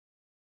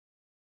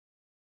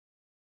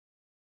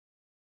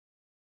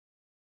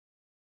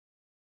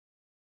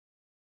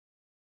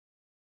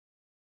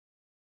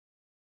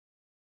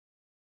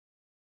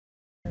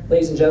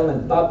Ladies and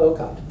gentlemen, Bob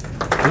Bowcock.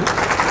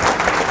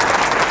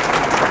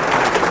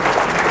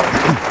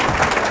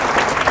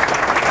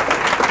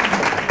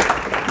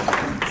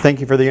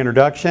 Thank you for the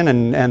introduction,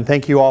 and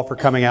thank you all for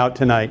coming out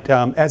tonight.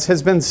 As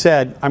has been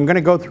said, I'm going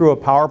to go through a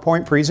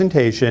PowerPoint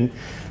presentation,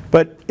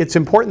 but it's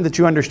important that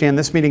you understand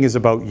this meeting is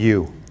about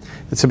you.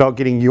 It's about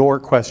getting your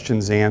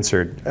questions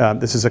answered.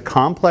 This is a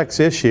complex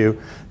issue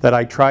that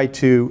I try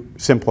to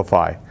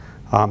simplify.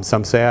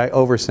 Some say I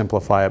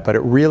oversimplify it, but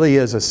it really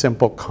is a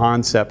simple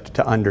concept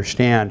to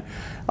understand.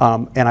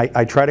 And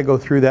I try to go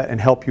through that and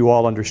help you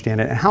all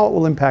understand it and how it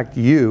will impact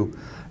you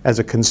as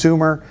a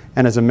consumer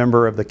and as a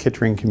member of the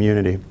Kittery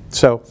community.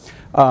 So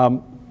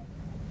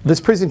this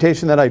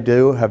presentation that I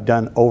do have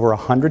done over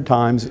 100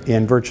 times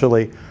in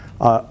virtually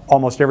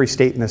almost every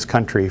state in this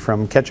country,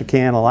 from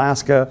Ketchikan,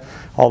 Alaska,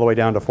 all the way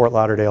down to Fort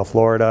Lauderdale,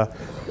 Florida.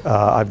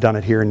 I've done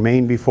it here in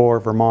Maine before,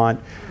 Vermont.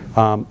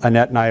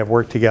 Annette and I have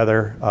worked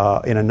together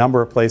in a number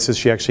of places.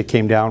 She actually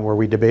came down where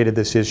we debated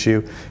this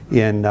issue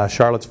in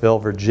Charlottesville,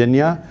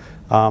 Virginia,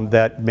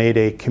 that made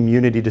a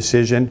community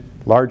decision,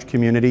 large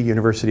community,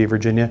 University of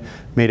Virginia,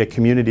 made a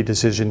community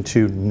decision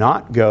to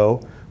not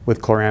go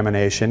with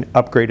chloramination,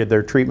 upgraded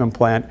their treatment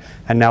plant,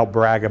 and now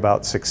brag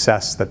about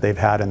success that they've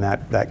had in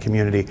that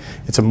community.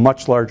 It's a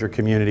much larger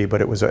community, but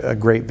it was a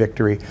great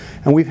victory.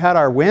 And we've had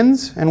our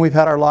wins and we've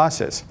had our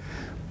losses.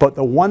 But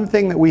the one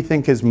thing that we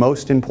think is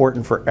most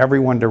important for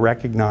everyone to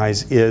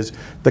recognize is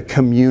the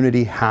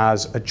community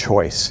has a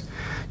choice.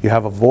 You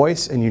have a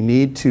voice and you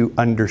need to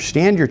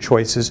understand your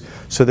choices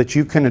so that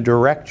you can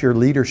direct your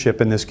leadership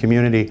in this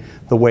community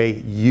the way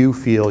you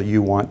feel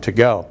you want to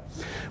go.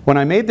 When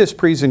I made this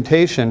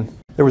presentation,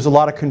 there was a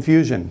lot of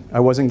confusion. I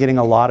wasn't getting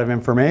a lot of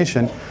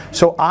information.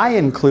 So I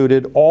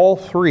included all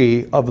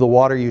three of the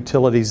water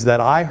utilities that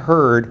I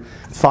heard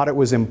thought it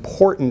was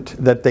important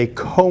that they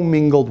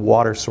commingled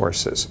water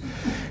sources.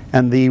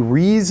 And the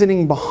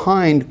reasoning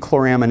behind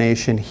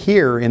chloramination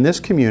here in this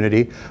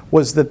community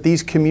was that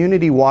these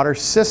community water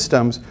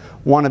systems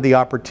wanted the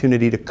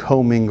opportunity to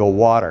commingle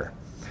water.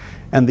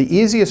 And the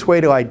easiest way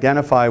to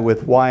identify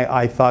with why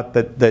I thought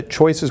that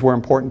choices were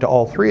important to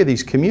all three of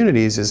these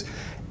communities is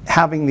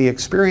having the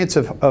experience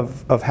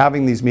of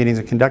having these meetings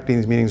and conducting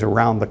these meetings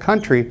around the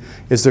country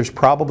is there's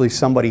probably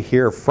somebody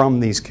here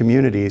from these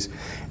communities.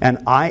 And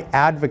I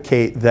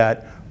advocate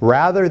that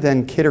rather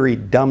than Kittery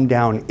dumb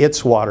down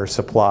its water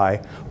supply,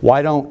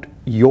 why don't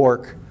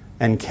York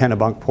and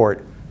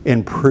Kennebunkport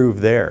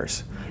improve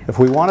theirs? If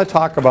we want to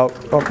talk about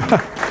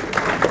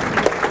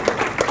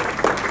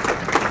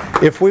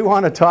if we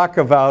want to talk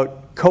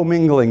about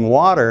commingling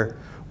water,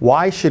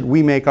 why should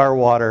we make our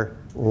water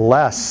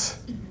less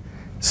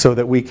so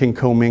that we can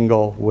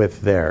commingle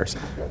with theirs?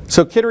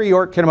 So Kittery,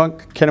 York,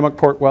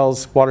 Kennebunkport,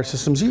 Wells water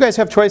systems, you guys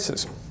have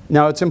choices.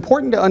 Now it's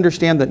important to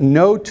understand that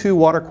no two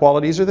water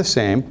qualities are the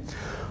same.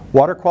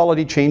 Water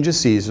quality changes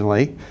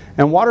seasonally,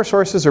 and water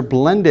sources are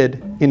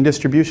blended in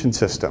distribution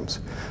systems.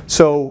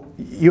 So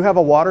you have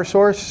a water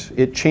source,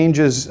 it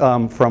changes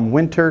from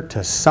winter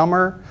to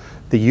summer.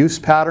 The use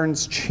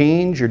patterns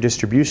change, your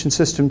distribution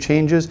system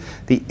changes,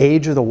 the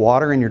age of the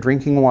water in your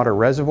drinking water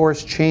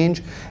reservoirs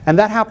change, and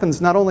that happens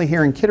not only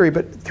here in Kittery,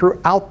 but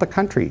throughout the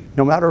country.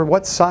 No matter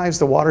what size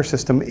the water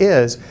system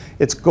is,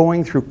 it's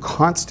going through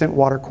constant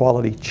water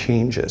quality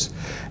changes.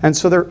 And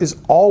so there is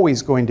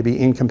always going to be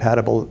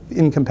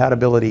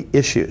incompatibility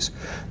issues.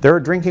 There are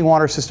drinking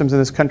water systems in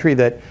this country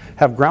that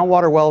have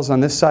groundwater wells on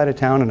this side of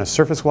town and a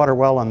surface water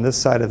well on this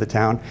side of the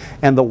town,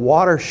 and the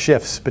water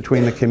shifts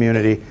between the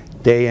community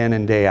day in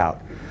and day out.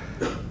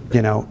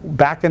 You know,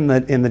 back in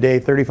the day,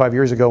 35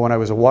 years ago, when I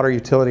was a water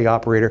utility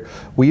operator,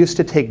 we used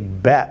to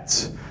take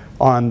bets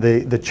on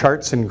the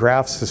charts and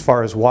graphs as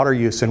far as water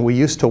use, and we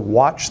used to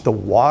watch the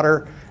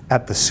water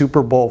at the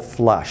Super Bowl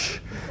flush.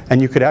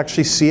 And you could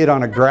actually see it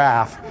on a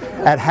graph.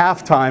 At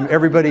halftime,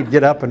 everybody'd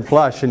get up and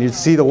flush, and you'd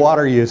see the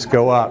water use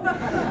go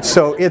up.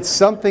 So it's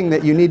something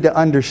that you need to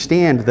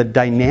understand, the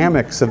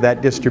dynamics of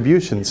that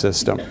distribution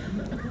system.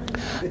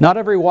 Not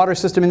every water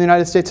system in the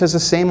United States has the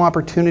same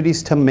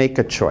opportunities to make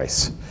a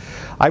choice.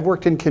 I've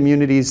worked in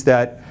communities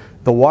that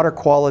the water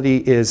quality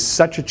is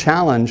such a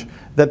challenge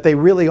that they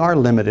really are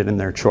limited in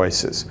their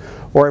choices.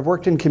 Or I've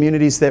worked in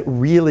communities that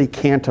really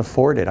can't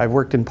afford it. I've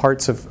worked in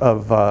parts of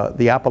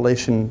the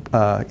Appalachian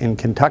in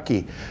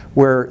Kentucky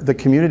where the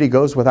community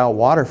goes without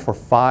water for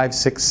 5,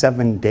 6,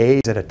 7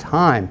 days at a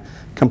time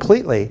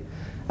completely,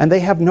 and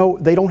they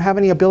don't have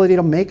any ability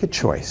to make a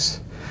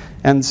choice.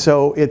 And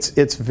so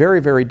it's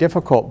very, very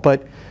difficult,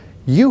 but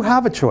you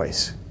have a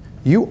choice.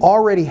 You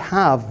already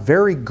have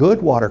very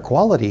good water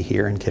quality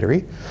here in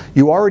Kittery.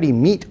 You already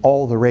meet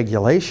all the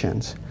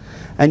regulations,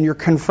 and you're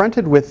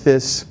confronted with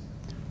this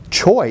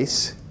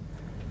choice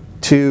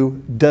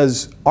to,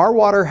 does our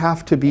water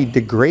have to be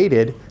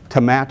degraded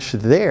to match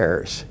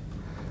theirs,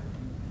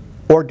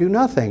 or do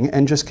nothing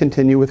and just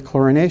continue with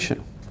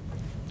chlorination?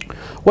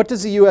 What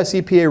does the US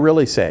EPA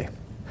really say?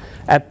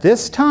 At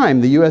this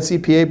time, the US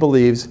EPA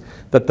believes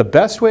that the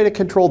best way to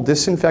control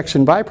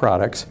disinfection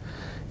byproducts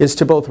is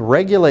to both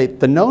regulate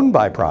the known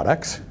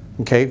byproducts,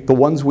 okay, the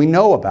ones we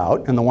know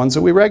about and the ones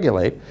that we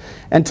regulate,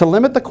 and to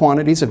limit the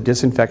quantities of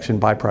disinfection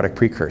byproduct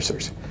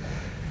precursors.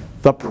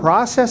 The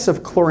process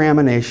of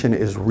chloramination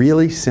is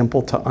really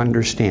simple to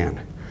understand.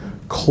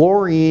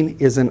 Chlorine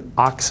is an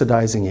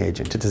oxidizing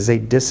agent. It is a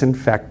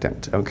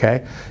disinfectant,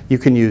 okay? You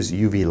can use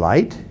UV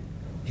light,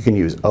 you can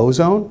use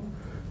ozone,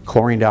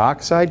 chlorine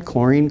dioxide,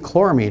 chlorine,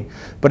 chloramine,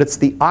 but it's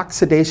the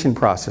oxidation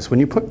process. When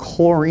you put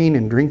chlorine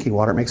in drinking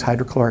water, it makes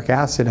hydrochloric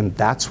acid, and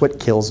that's what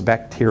kills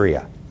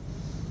bacteria,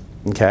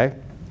 okay?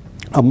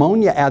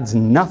 Ammonia adds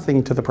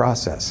nothing to the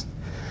process.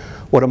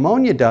 What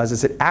ammonia does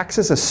is it acts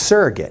as a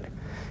surrogate.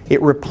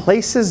 It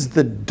replaces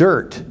the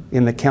dirt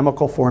in the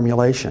chemical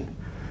formulation,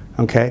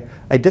 okay?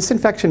 A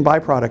disinfection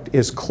byproduct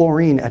is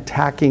chlorine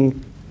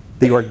attacking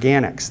the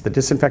organics. The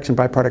disinfection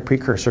byproduct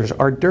precursors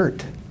are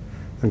dirt,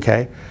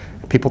 okay?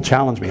 People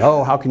challenge me,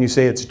 oh, how can you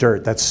say it's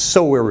dirt? That's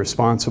so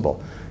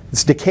irresponsible.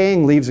 It's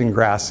decaying leaves and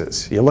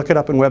grasses. You look it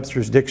up in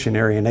Webster's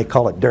dictionary and they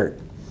call it dirt.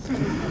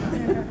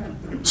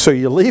 So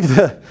you leave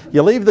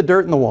the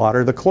dirt in the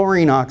water, the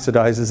chlorine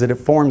oxidizes it, it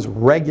forms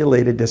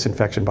regulated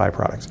disinfection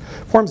byproducts.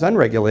 It forms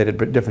unregulated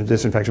but different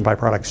disinfection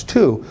byproducts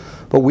too,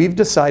 but we've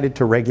decided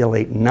to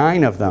regulate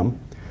 9 of them,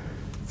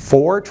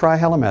 4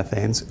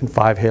 trihalomethanes and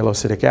 5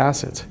 haloacetic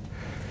acids.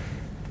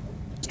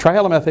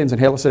 Trihalomethanes and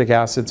haloacetic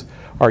acids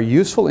are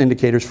useful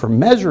indicators for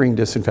measuring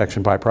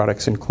disinfection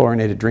byproducts in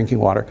chlorinated drinking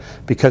water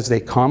because they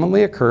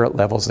commonly occur at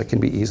levels that can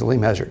be easily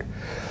measured.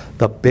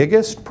 The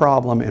biggest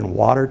problem in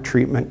water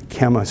treatment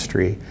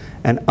chemistry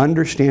and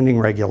understanding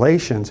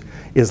regulations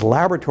is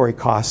laboratory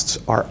costs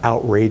are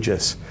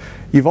outrageous.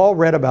 You've all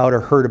read about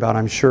or heard about,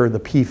 I'm sure, the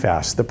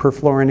PFAS, the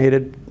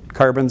perfluorinated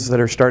carbons that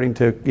are starting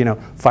to,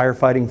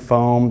 firefighting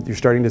foam. You're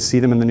starting to see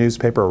them in the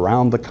newspaper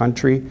around the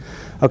country.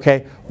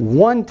 Okay,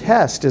 one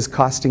test is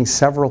costing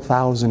several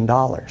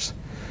 $1,000s.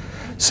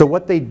 So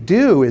what they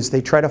do is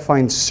they try to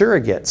find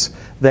surrogates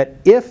that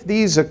if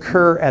these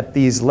occur at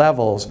these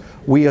levels,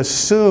 we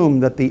assume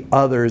that the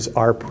others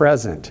are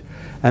present.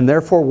 And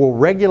therefore we'll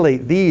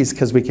regulate these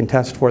because we can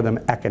test for them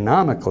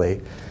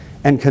economically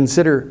and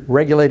consider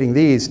regulating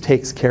these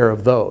takes care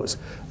of those.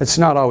 It's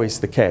not always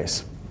the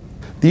case.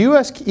 The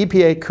US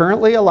EPA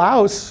currently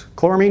allows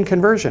chloramine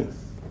conversion.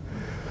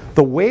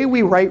 The way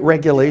we write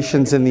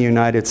regulations in the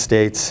United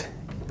States,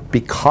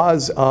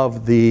 because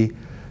of the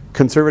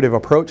conservative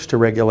approach to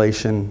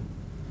regulation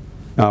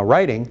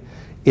writing,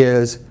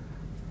 is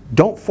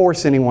don't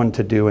force anyone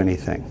to do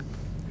anything.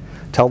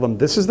 Tell them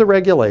this is the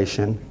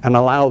regulation and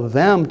allow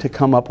them to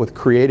come up with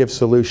creative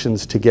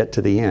solutions to get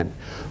to the end.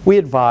 We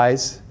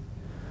advise,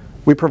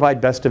 we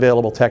provide best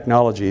available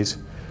technologies,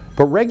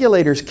 but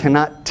regulators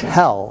cannot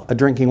tell a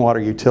drinking water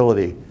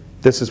utility,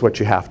 this is what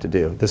you have to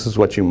do, this is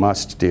what you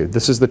must do,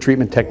 this is the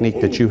treatment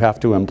technique that you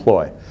have to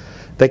employ.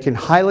 They can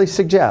highly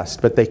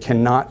suggest, but they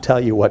cannot tell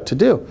you what to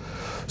do.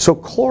 So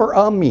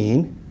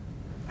chloramine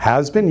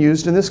has been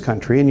used in this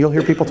country, and you'll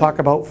hear people talk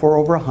about for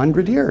over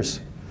 100 years.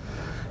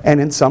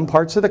 And in some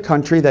parts of the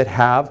country that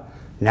have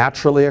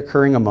naturally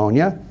occurring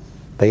ammonia,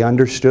 they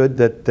understood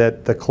that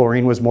the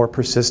chlorine was more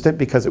persistent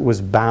because it was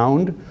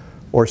bound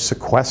or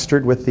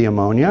sequestered with the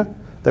ammonia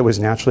that was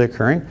naturally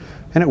occurring,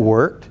 and it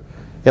worked.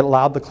 It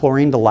allowed the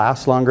chlorine to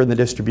last longer in the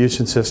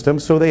distribution system,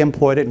 so they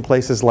employed it in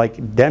places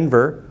like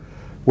Denver,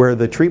 where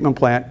the treatment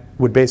plant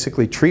would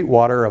basically treat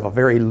water of a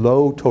very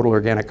low total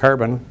organic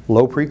carbon,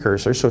 low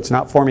precursor, so it's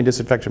not forming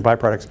disinfection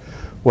byproducts,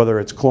 whether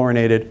it's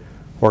chlorinated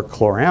or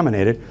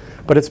chloraminated,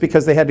 but it's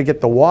because they had to get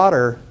the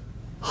water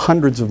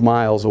hundreds of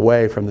miles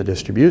away from the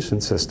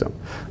distribution system.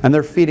 And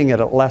they're feeding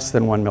it at less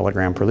than 1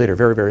 milligram per liter,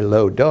 very, very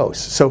low dose.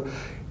 So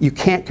you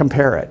can't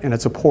compare it, and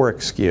it's a poor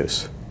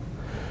excuse.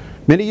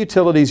 Many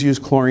utilities use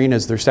chlorine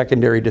as their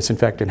secondary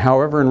disinfectant.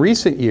 However, in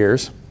recent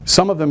years,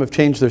 some of them have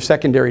changed their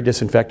secondary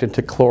disinfectant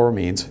to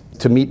chloramines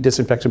to meet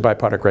disinfection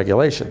byproduct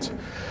regulations.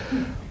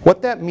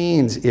 What that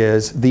means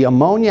is the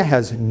ammonia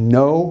has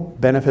no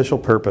beneficial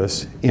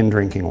purpose in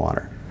drinking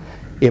water.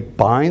 It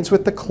binds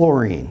with the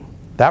chlorine.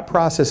 That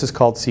process is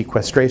called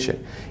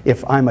sequestration.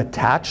 If I'm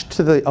attached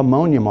to the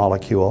ammonia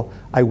molecule,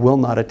 I will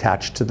not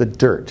attach to the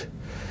dirt.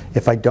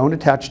 If I don't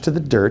attach to the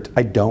dirt,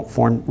 I don't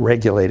form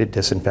regulated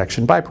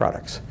disinfection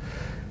byproducts.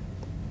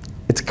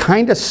 It's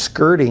kind of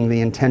skirting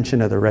the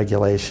intention of the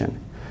regulation.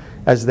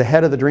 As the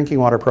head of the drinking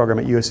water program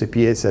at US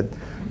EPA said,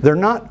 they're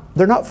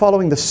not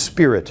following the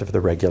spirit of the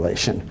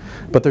regulation,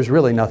 but there's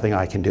really nothing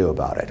I can do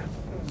about it.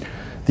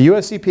 The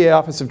US EPA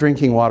Office of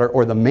Drinking Water,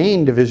 or the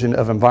Maine Division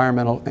of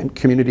Environmental and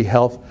Community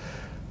Health,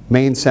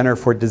 Maine Center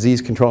for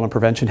Disease Control and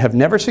Prevention, have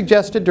never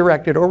suggested,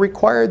 directed, or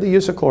required the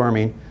use of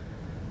chloramine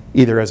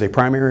either as a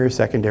primary or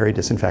secondary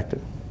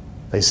disinfectant.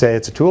 They say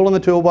it's a tool in the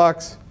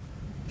toolbox.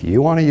 If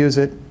you want to use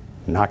it,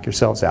 knock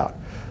yourselves out.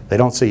 They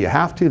don't say you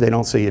have to, they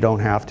don't say you don't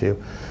have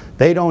to.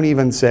 They don't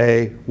even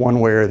say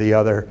one way or the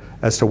other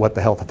as to what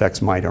the health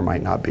effects might or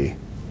might not be.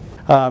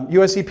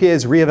 US EPA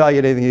is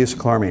reevaluating the use of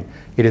chloramine.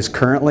 It is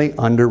currently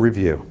under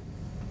review,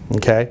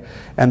 okay?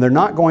 And they're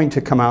not going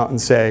to come out and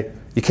say,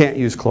 you can't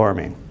use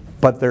chloramine.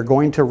 but they're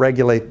going to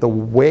regulate the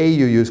way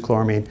you use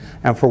chloramine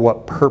and for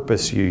what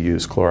purpose you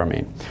use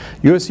chloramine.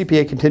 US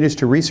EPA continues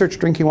to research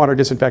drinking water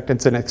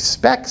disinfectants and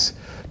expects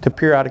to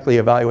periodically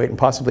evaluate and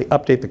possibly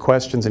update the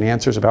questions and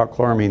answers about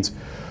chloramines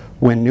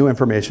when new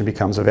information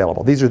becomes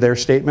available. These are their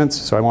statements,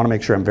 so I want to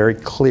make sure I'm very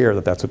clear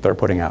that that's what they're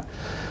putting out.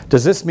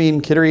 Does this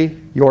mean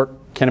Kittery, York,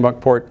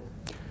 Kennebunkport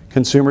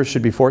consumers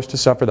should be forced to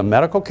suffer the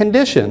medical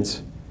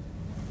conditions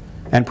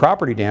and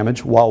property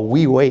damage while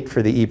we wait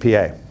for the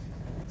EPA?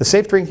 The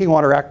Safe Drinking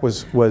Water Act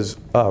was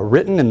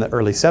written in the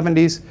early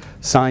 70s,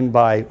 signed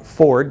by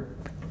Ford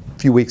a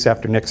few weeks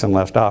after Nixon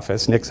left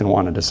office. Nixon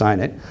wanted to sign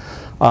it.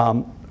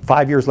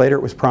 5 years later,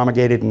 it was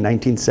promulgated in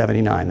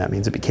 1979. That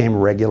means it became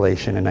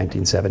regulation in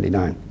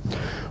 1979.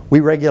 We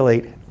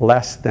regulate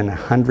less than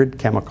 100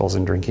 chemicals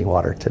in drinking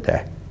water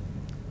today.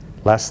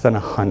 Less than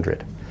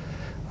 100.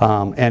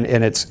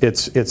 And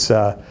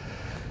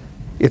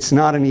it's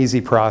not an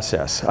easy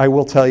process. I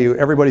will tell you,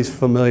 everybody's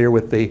familiar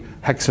with the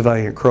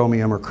hexavalent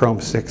chromium or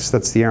chrome-6.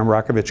 That's the Erin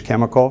Brockovich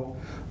chemical.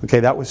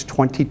 Okay, that was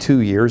 22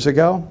 years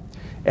ago.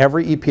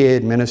 Every EPA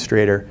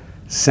administrator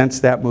since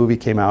that movie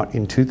came out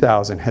in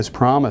 2000 has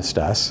promised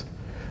us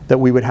that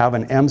we would have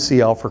an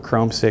MCL for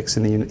chrome-6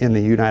 in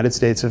the United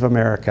States of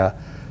America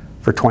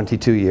for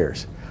 22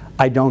 years.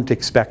 I don't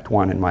expect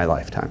one in my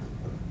lifetime.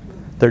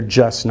 They're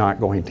just not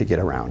going to get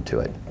around to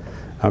it.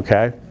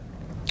 Okay?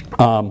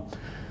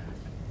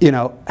 You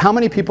know, how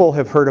many people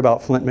have heard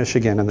about Flint,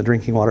 Michigan and the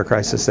drinking water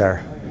crisis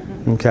there?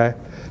 Okay?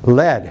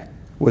 Lead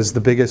was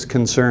the biggest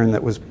concern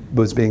that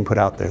was being put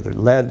out there. The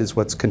lead is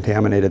what's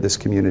contaminated this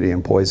community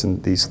and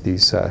poisoned these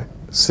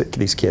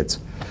kids.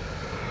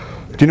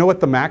 Do you know what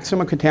the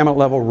maximum contaminant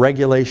level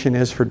regulation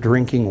is for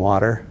drinking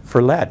water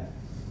for lead?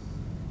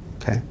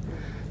 Okay?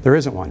 There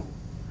isn't one.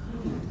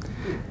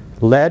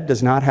 Lead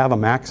does not have a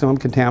maximum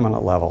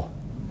contaminant level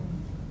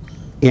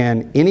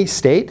in any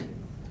state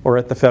or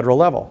at the federal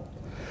level.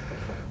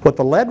 What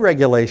the lead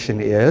regulation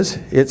is,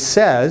 it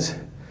says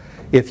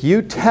if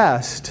you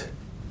test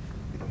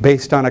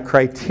based on a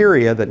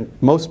criteria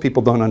that most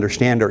people don't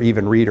understand or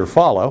even read or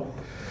follow,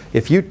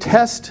 if you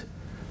test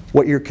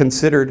what you're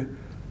considered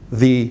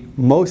the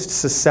most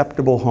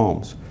susceptible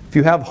homes, if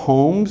you have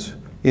homes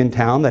in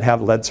town that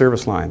have lead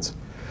service lines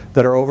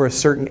that are over a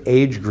certain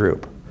age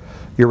group,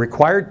 you're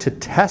required to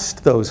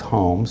test those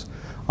homes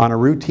on a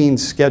routine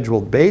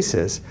scheduled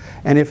basis,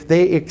 and if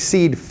they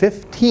exceed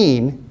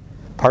 15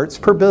 parts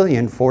per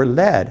billion for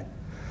lead,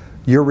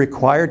 you're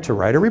required to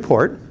write a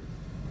report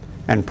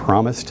and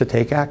promise to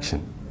take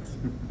action.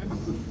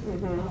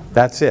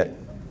 That's it.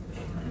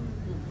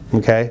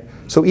 Okay?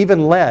 So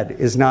even lead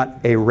is not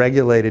a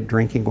regulated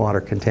drinking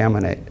water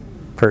contaminant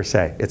per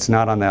se. It's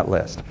not on that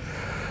list.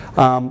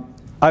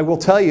 I will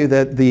tell you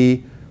that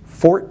the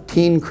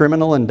 14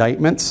 criminal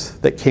indictments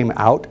that came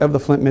out of the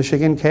Flint,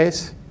 Michigan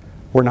case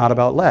were not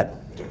about lead.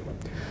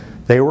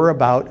 They were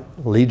about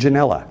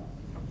Legionella.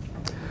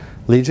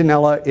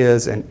 Legionella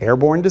is an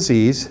airborne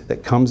disease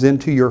that comes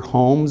into your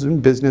homes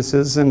and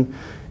businesses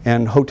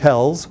and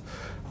hotels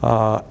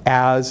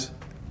as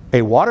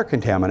a water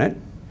contaminant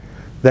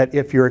that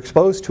if you're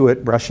exposed to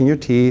it, brushing your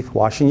teeth,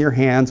 washing your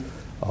hands,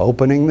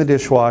 opening the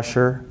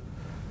dishwasher,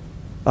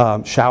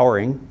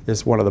 showering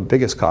is one of the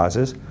biggest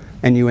causes,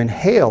 and you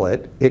inhale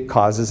it, it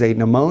causes a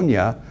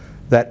pneumonia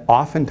that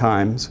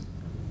oftentimes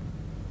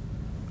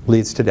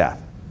leads to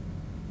death.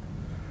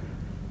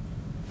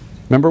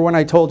 Remember when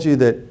I told you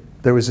that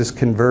there was this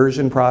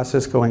conversion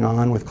process going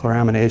on with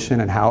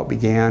chloramination and how it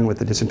began with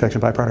the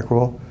disinfection byproduct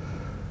rule?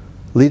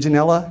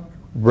 Legionella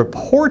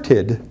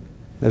reported,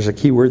 there's a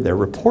key word there,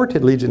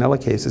 reported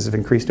Legionella cases have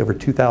increased over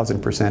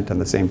 2,000% in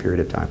the same period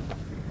of time.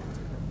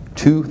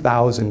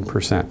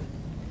 2,000%.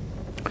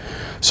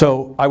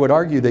 So I would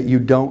argue that you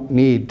don't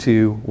need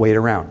to wait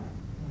around.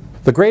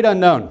 The great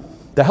unknown.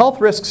 The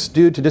health risks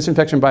due to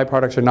disinfection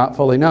byproducts are not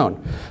fully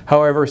known.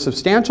 However, a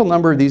substantial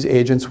number of these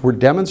agents were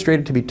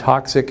demonstrated to be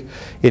toxic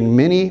in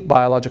many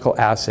biological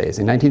assays.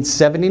 In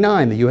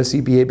 1979, the US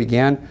EPA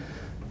began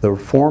the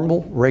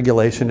formal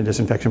regulation of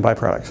disinfection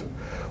byproducts.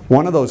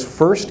 One of those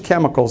first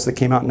chemicals that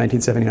came out in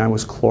 1979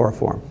 was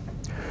chloroform.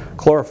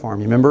 Chloroform,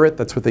 you remember it?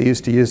 That's what they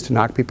used to use to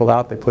knock people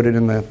out. They put it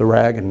in the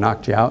rag and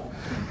knocked you out.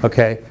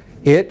 Okay,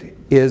 it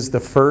is the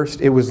first,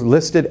 it was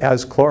listed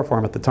as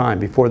chloroform at the time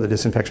before the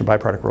disinfection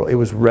byproduct rule. It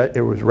was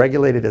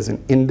regulated as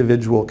an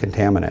individual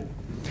contaminant.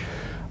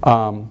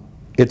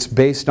 It's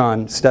based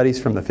on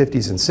studies from the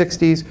 50s and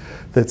 60s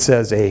that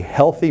says a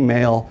healthy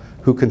male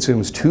who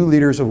consumes 2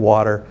 liters of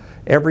water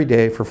every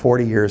day for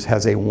 40 years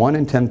has a 1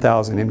 in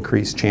 10,000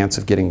 increased chance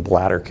of getting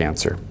bladder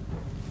cancer.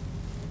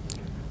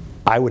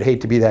 I would hate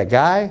to be that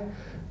guy,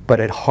 but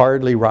it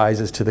hardly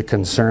rises to the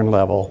concern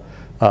level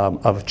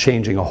of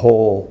changing a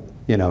whole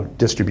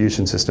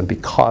distribution system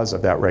because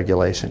of that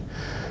regulation.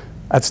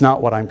 That's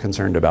not what I'm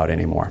concerned about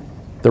anymore.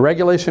 The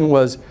regulation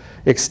was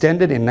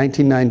extended in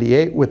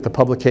 1998 with the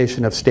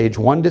publication of Stage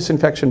 1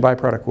 disinfection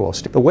byproduct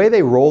rules. The way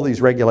they roll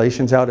these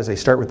regulations out is they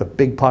start with the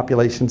big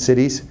population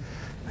cities,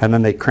 and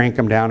then they crank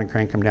them down and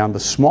crank them down. The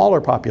smaller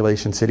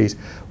population cities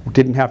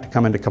didn't have to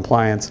come into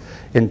compliance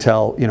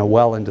until, you know,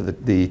 well into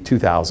the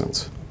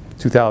 2000s,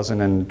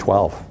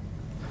 2012.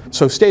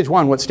 So stage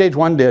one, what stage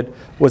one did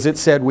was it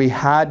said we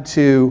had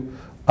to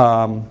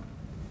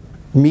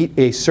meet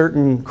a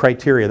certain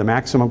criteria, the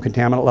maximum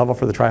contaminant level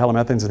for the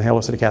trihalomethanes and the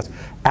haloacetic acids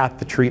at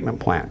the treatment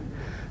plant.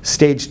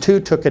 Stage two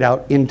took it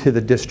out into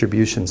the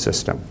distribution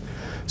system.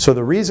 So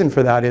the reason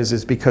for that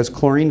is because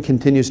chlorine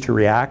continues to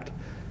react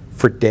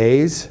for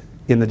days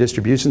in the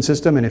distribution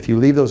system, and if you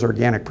leave those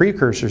organic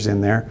precursors in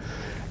there,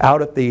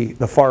 out at the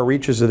far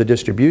reaches of the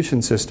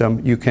distribution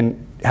system, you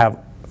can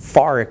have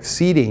far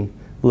exceeding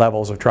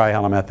levels of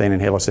trihalomethane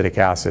and haloacetic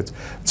acids.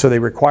 So they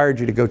required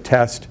you to go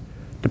test,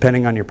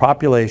 depending on your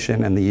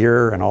population and the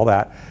year and all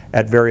that,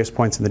 at various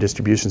points in the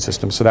distribution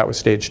system. So that was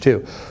stage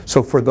two.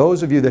 So for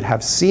those of you that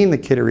have seen the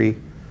Kittery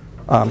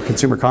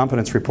Consumer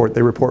Confidence Report,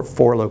 they report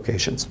 4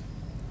 locations.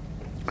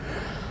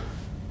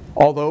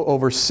 Although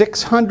over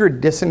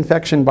 600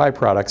 disinfection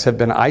byproducts have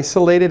been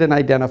isolated and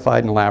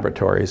identified in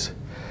laboratories,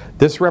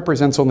 this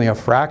represents only a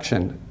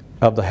fraction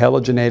of the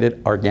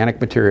halogenated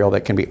organic material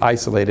that can be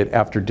isolated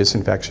after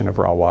disinfection of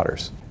raw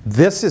waters.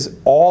 This is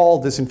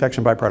all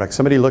disinfection byproducts.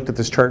 Somebody looked at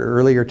this chart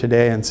earlier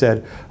today and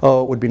said,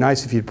 oh, it would be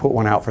nice if you'd put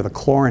one out for the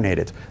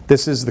chlorinateds.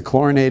 This is the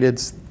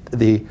chlorinateds,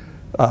 the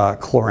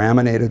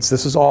chloraminateds,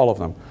 this is all of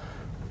them.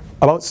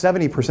 About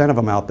 70% of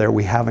them out there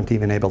we haven't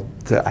even able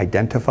to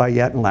identify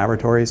yet in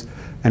laboratories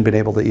and been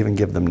able to even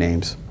give them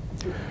names.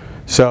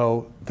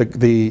 So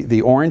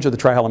the orange are the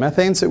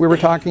trihalomethanes that we were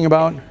talking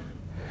about,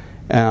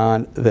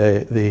 and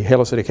the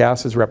haloacetic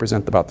acids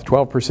represent about the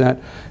 12%,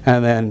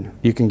 and then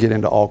you can get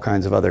into all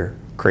kinds of other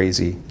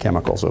crazy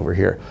chemicals over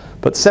here.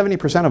 But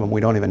 70% of them we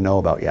don't even know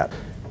about yet.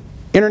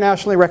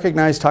 Internationally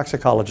recognized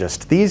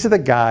toxicologists. These are the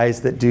guys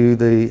that do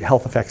the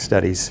health effect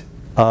studies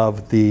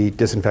of the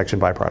disinfection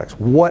byproducts.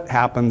 What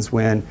happens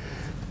when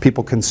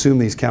people consume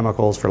these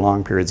chemicals for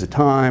long periods of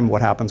time?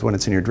 What happens when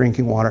it's in your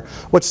drinking water?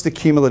 What's the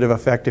cumulative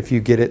effect if you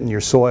get it in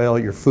your soil,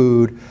 your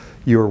food,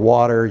 your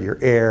water, your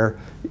air?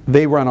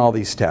 They run all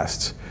these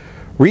tests.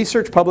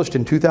 Research published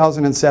in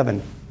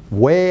 2007,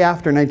 way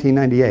after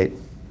 1998,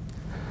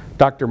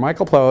 Dr.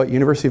 Michael Plow at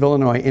University of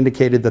Illinois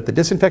indicated that the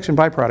disinfection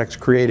byproducts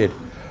created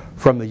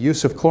from the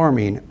use of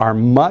chloramine are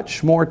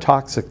much more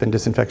toxic than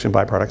disinfection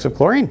byproducts of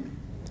chlorine.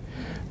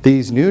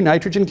 These new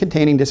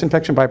nitrogen-containing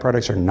disinfection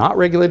byproducts are not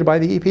regulated by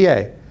the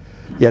EPA,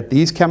 yet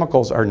these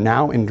chemicals are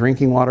now in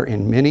drinking water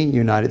in many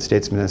United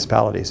States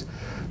municipalities.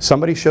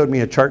 Somebody showed me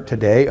a chart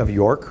today of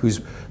York,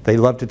 who's, they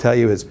love to tell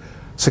you, has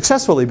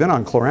successfully been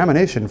on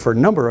chloramination for a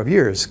number of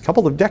years, a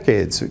couple of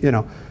decades. You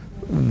know,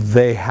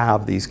 they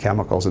have these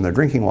chemicals in their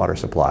drinking water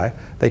supply.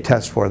 They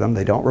test for them,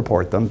 they don't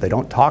report them, they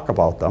don't talk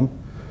about them.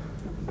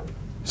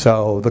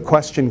 So the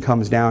question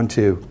comes down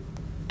to,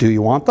 do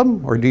you want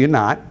them or do you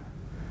not?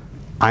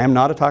 I am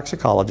not a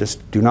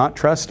toxicologist. Do not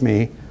trust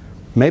me.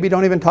 Maybe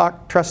don't even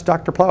trust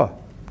Dr. Plow.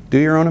 Do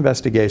your own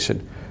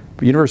investigation.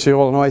 The University of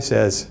Illinois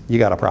says you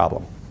got a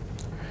problem.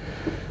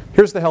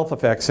 Here's the health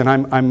effects, and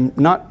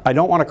I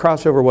don't want to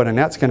cross over what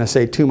Annette's going to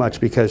say too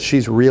much because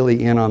she's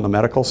really in on the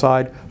medical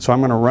side. So I'm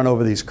going to run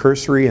over these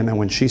cursory, and then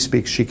when she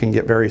speaks, she can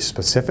get very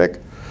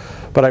specific.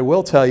 But I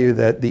will tell you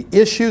that the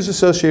issues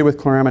associated with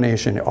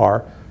chloramination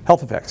are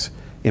health effects.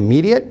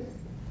 Immediate.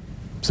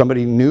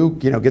 Somebody new,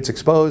 you know, gets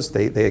exposed,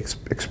 they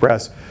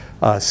express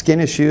skin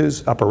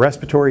issues, upper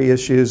respiratory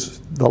issues,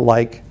 the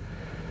like.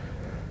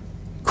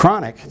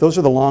 Chronic, those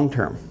are the long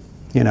term.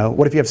 You know,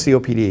 what if you have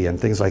COPD and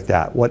things like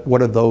that?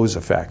 What are those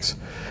effects?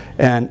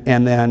 And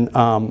then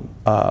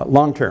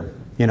long term,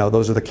 you know,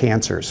 those are the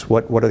cancers.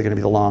 What are going to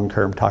be the long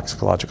term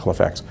toxicological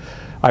effects?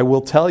 I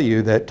will tell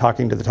you that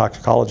talking to the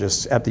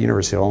toxicologists at the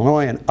University of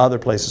Illinois and other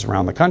places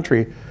around the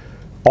country,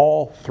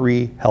 all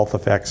 3 health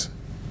effects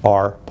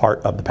are part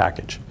of the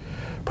package.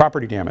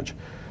 Property damage,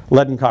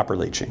 lead and copper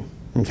leaching,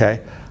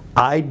 okay?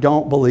 I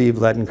don't believe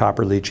lead and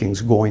copper leaching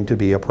is going to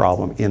be a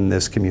problem in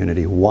this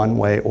community one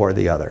way or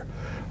the other.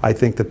 I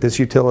think that this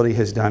utility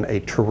has done a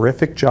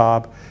terrific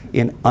job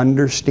in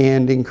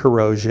understanding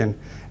corrosion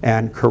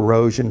and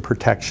corrosion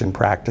protection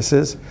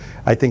practices.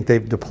 I think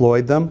they've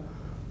deployed them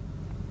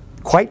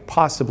quite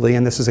possibly,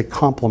 and this is a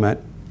compliment,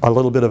 a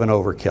little bit of an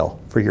overkill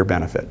for your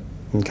benefit,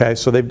 okay?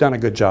 So they've done a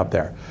good job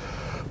there.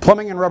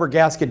 Plumbing and rubber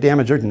gasket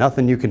damage, there's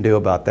nothing you can do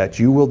about that.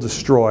 You will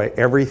destroy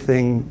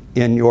everything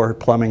in your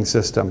plumbing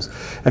systems.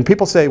 And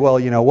people say, well,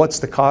 you know, what's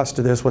the cost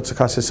of this? What's the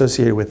cost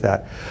associated with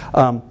that?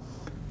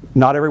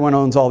 Not everyone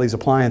owns all these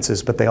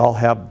appliances, but they all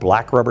have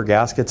black rubber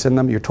gaskets in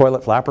them. Your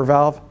toilet flapper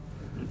valve,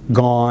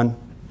 gone.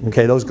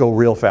 Okay, those go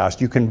real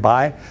fast. You can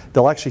buy,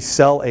 they'll actually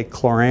sell a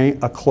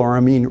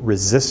chloramine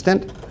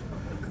resistant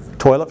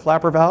toilet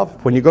flapper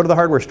valve. When you go to the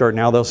hardware store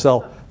now, they'll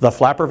sell the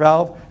flapper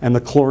valve and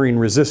the chlorine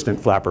resistant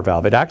flapper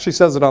valve. It actually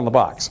says it on the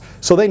box,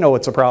 so they know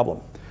it's a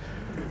problem.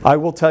 I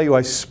will tell you,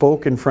 I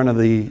spoke in front of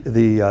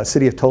the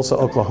city of Tulsa,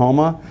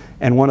 Oklahoma,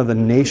 and one of the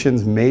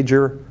nation's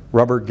major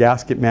rubber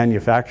gasket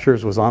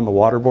manufacturers was on the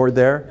water board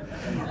there.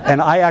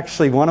 And I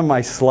actually, one of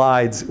my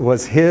slides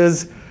was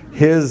his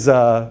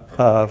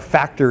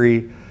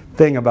factory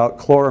thing about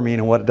chloramine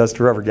and what it does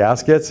to rubber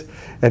gaskets.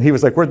 And he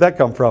was like, where'd that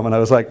come from? And I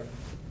was like,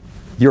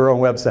 your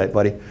own website,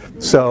 buddy.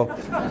 So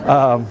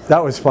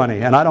that was funny.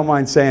 And I don't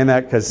mind saying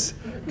that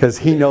because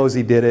he knows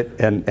he did it,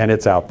 and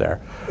it's out there.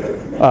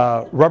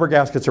 Rubber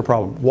gaskets are a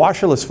problem.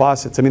 Washerless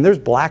faucets. I mean, there's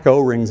black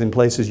O-rings in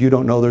places you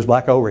don't know there's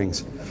black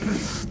O-rings.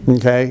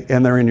 Okay?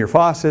 And they're in your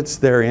faucets.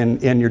 They're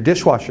in your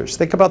dishwashers.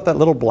 Think about that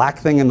little black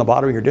thing in the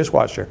bottom of your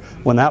dishwasher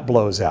when that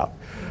blows out.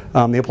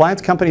 The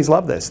appliance companies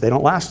love this. They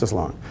don't last as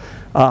long.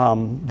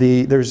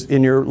 There's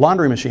in your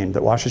laundry machine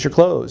that washes your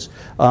clothes.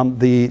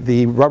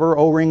 The rubber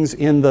O-rings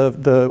in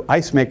the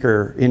ice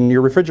maker in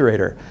your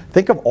refrigerator.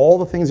 Think of all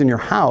the things in your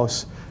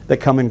house that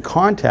come in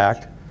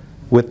contact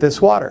with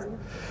this water.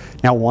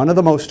 Now, one of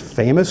the most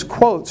famous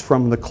quotes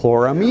from the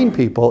chloramine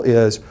people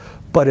is,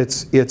 but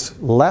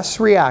it's less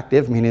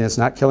reactive, meaning it's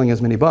not killing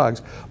as many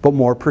bugs, but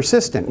more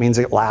persistent, means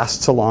it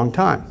lasts a long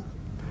time.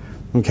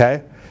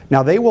 Okay?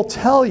 Now, they will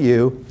tell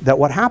you that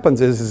what happens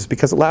is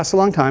because it lasts a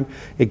long time,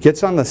 it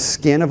gets on the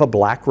skin of a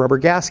black rubber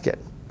gasket,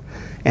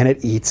 and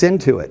it eats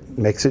into it,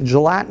 makes it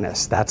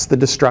gelatinous. That's the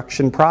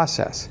destruction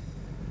process.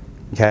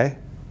 Okay?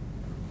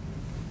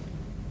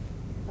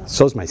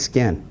 So's my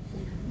skin.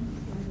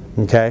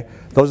 Okay?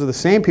 Those are the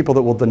same people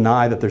that will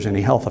deny that there's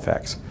any health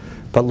effects.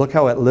 But look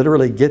how it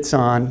literally gets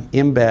on,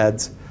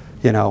 embeds,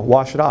 you know,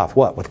 wash it off.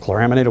 What, with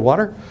chloraminated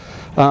water?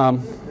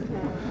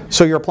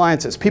 So your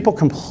appliances. People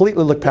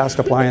completely look past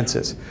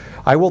appliances.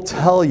 I will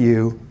tell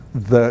you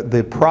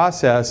the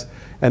process,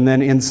 and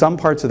then in some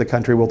parts of the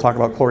country, we'll talk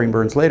about chlorine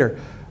burns later,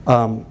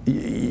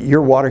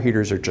 your water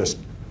heaters are just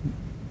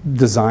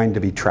designed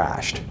to be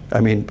trashed. I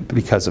mean,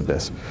 because of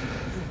this.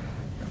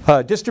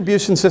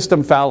 Distribution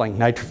system fouling,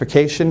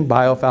 nitrification,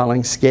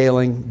 biofouling,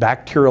 scaling,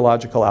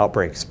 bacteriological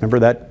outbreaks. Remember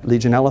that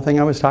Legionella thing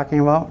I was talking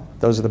about?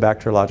 Those are the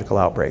bacteriological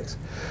outbreaks.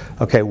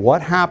 Okay,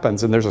 what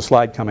happens, and there's a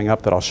slide coming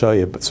up that I'll show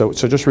you, but so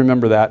just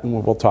remember that,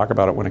 and we'll talk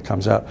about it when it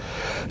comes up.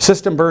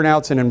 System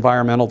burnouts and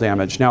environmental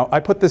damage. Now, I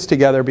put this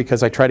together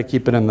because I try to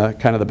keep it in the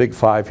kind of the big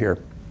five here.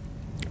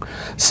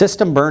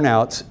 System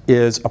burnouts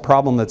is a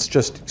problem that's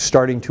just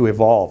starting to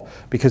evolve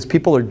because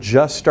people are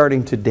just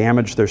starting to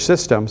damage their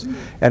systems,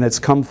 and it's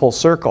come full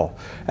circle.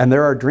 And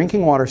there are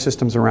drinking water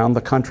systems around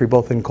the country,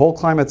 both in cold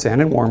climates and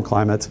in warm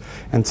climates,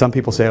 and some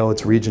people say, oh,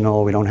 it's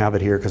regional, we don't have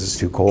it here because it's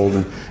too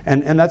cold,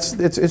 and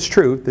it's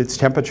true, it's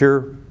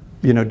temperature,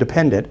 you know,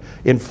 dependent.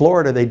 In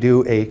Florida, they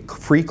do a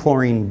free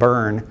chlorine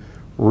burn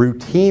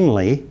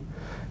routinely.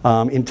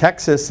 In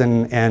Texas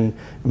and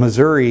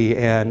Missouri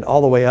and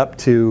all the way up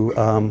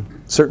to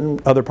certain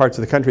other parts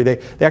of the country, they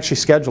actually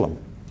schedule them.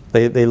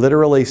 They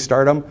literally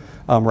start them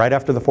right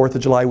after the 4th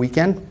of July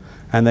weekend,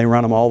 and they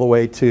run them all the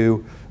way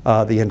to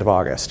the end of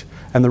August.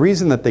 And the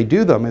reason that they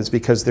do them is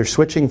because they're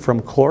switching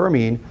from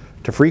chloramine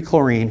to free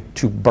chlorine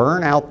to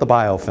burn out the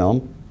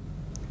biofilm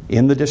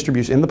in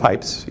the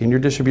pipes, in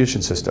your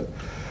distribution system.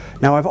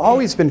 Now, I've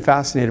always been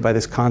fascinated by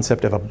this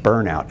concept of a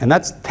burnout, and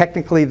that's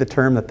technically the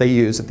term that they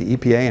use at the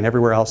EPA and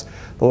everywhere else.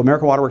 The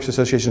American Water Works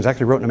Association has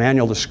actually written a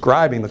manual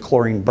describing the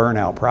chlorine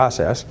burnout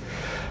process.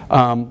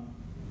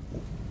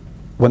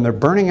 When they're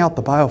burning out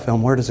the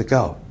biofilm, where does it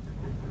go?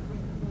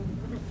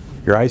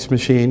 Your ice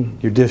machine,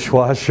 your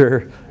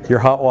dishwasher, your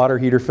hot water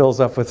heater fills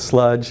up with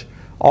sludge,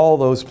 all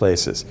those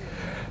places.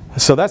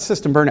 So that's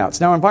system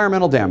burnouts. Now,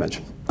 environmental damage.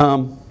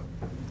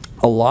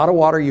 A lot of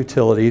water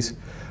utilities,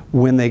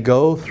 when they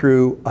go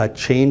through a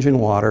change in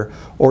water,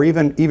 or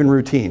even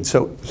routine.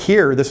 So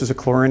here, this is a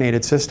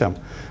chlorinated system.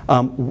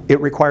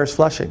 It requires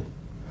flushing.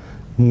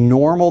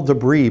 Normal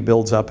debris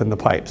builds up in the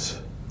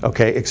pipes,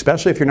 okay?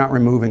 Especially if you're not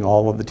removing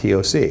all of the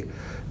TOC.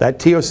 That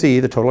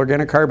TOC, the total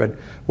organic carbon,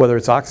 whether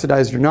it's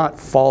oxidized or not,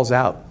 falls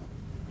out.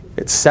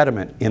 It's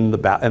sediment in the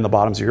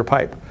bottoms of your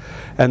pipe.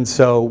 And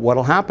so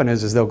what'll happen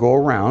is they'll go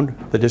around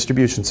the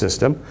distribution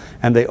system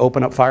and they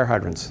open up fire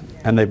hydrants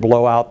and they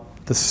blow out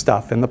the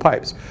stuff in the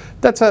pipes.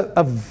 That's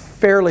a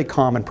fairly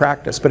common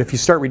practice, but if you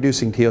start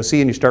reducing TOC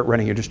and you start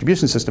running your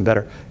distribution system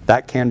better,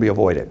 that can be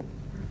avoided.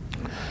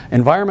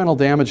 Environmental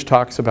damage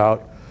talks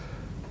about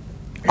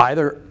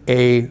either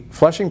a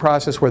flushing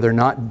process where they're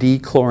not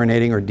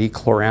dechlorinating or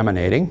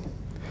dechloraminating,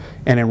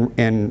 and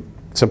in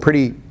some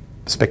pretty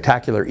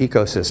spectacular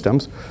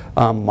ecosystems,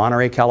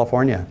 Monterey,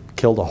 California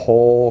killed a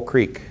whole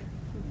creek,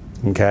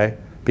 okay,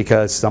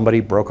 because somebody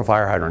broke a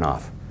fire hydrant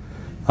off.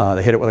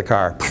 They hit it with a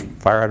car,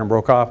 fire hydrant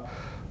broke off,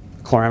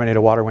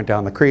 chloraminated water went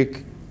down the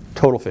creek,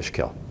 total fish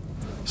kill.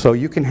 So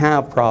you can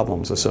have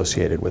problems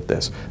associated with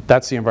this.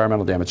 That's the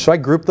environmental damage. So I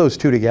grouped those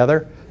two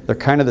together. They're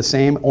kind of the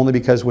same, only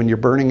because when you're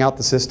burning out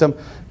the system,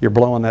 you're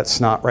blowing that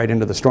snot right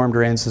into the storm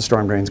drains. The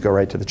storm drains go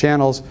right to the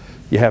channels.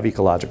 You have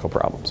ecological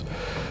problems.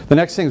 The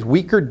next thing is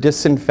weaker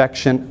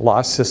disinfection,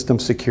 lost system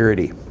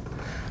security.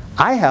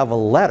 I have a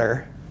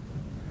letter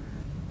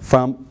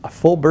from a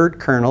full bird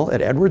colonel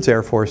at Edwards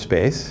Air Force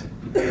Base.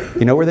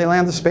 You know where they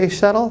land the space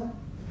shuttle?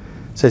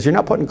 It says, you're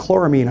not putting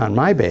chloramine on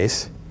my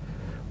base.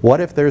 What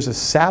if there's a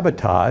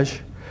sabotage?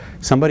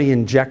 Somebody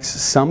injects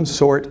some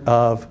sort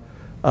of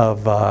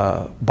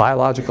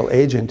biological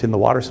agent in the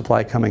water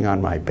supply coming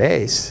on my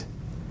base.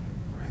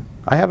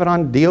 I have it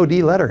on DOD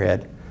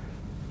letterhead.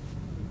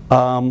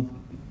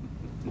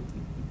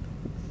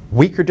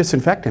 Weaker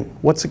disinfectant,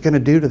 what's it going to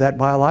do to that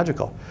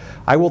biological?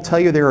 I will tell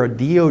you there are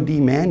DOD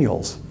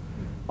manuals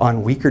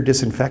on weaker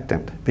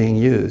disinfectant being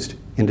used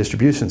in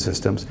distribution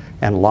systems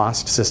and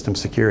lost system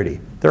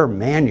security. There are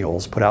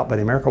manuals put out by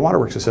the American Water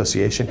Works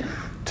Association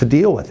to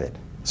deal with it.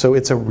 So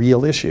it's a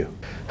real issue.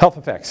 Health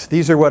effects.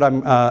 These are what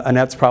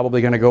Annette's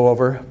probably going to go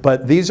over,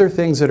 but these are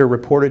things that are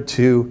reported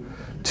to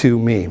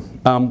me.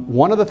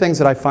 One of the things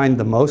that I find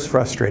the most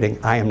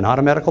frustrating, I am not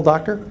a medical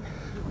doctor.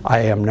 I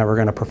am never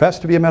going to profess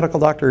to be a medical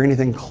doctor or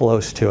anything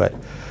close to it,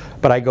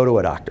 but I go to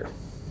a doctor.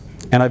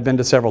 And I've been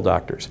to several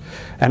doctors.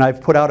 And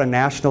I've put out a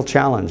national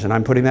challenge, and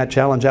I'm putting that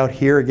challenge out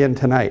here again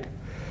tonight.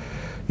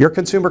 Your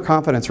consumer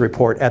confidence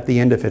report at the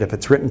end of it, if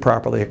it's written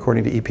properly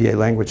according to EPA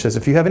language, says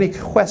if you have any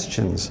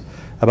questions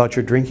about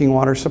your drinking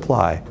water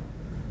supply,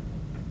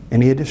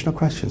 any additional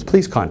questions,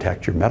 please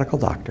contact your medical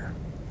doctor.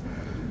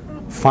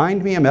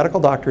 Find me a medical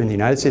doctor in the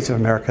United States of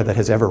America that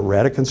has ever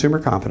read a consumer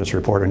confidence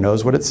report and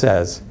knows what it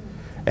says,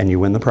 and you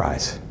win the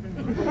prize.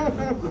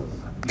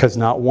 Because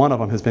not one of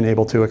them has been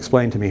able to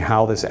explain to me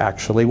how this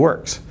actually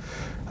works.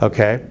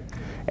 Okay?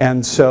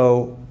 And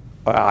so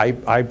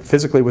I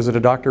physically was at a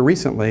doctor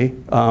recently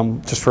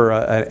just for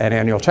an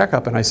annual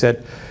checkup, and I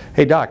said,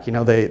 hey doc, you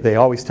know, they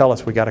always tell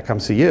us we got to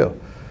come see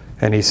you.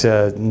 And he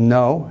said,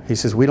 no. He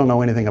says, we don't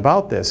know anything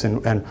about this,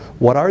 and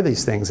what are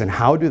these things, and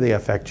how do they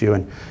affect you?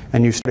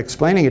 And you start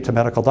explaining it to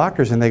medical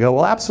doctors, and they go,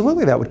 well,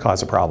 absolutely that would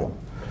cause a problem.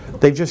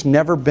 They've just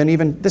never been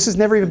even, this has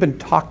never even been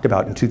talked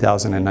about in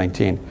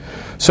 2019.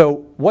 So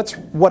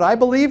what I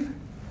believe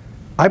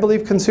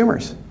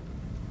consumers.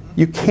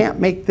 You can't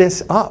make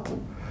this up.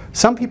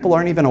 Some people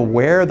aren't even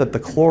aware that the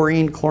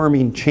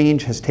chloramine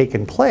change has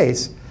taken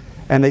place,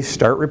 and they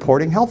start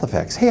reporting health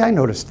effects. Hey, I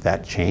noticed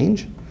that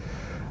change.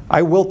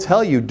 I will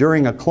tell you,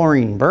 during a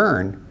chlorine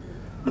burn,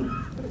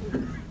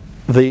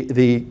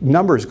 the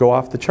numbers go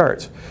off the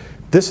charts.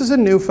 This is a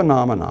new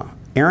phenomenon.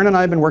 Erin and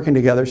I have been working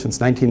together since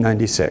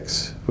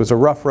 1996. It was a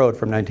rough road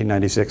from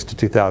 1996 to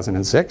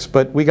 2006,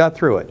 but we got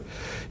through it.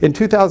 In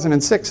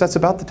 2006, that's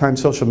about the time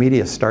social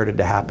media started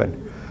to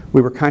happen.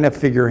 We were kind of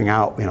figuring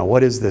out, you know,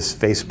 what is this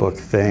Facebook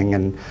thing,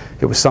 and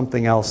it was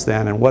something else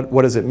then, and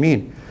what does it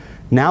mean?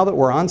 Now that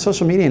we're on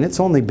social media, and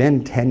it's only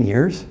been 10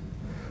 years,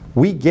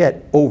 we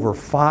get over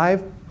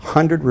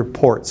 500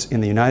 reports in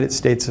the United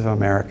States of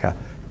America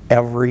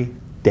every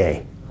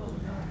day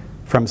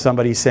from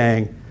somebody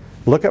saying,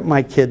 look at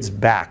my kid's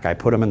back, I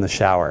put him in the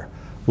shower.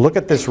 Look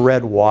at this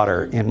red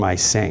water in my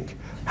sink.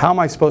 How am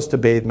I supposed to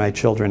bathe my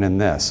children in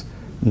this?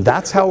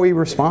 That's how we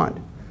respond.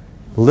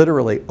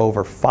 Literally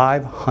over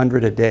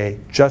 500 a day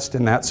just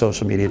in that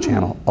social media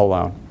channel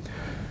alone.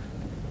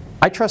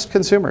 I trust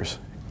consumers.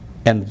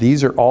 And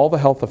these are all the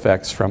health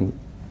effects from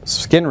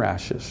skin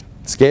rashes,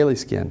 scaly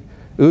skin,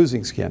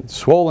 oozing skin,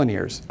 swollen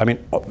ears. I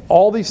mean,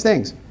 all these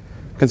things.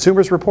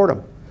 Consumers report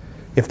them.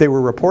 If they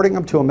were reporting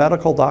them to a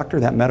medical doctor,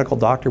 that medical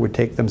doctor would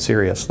take them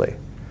seriously.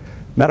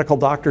 Medical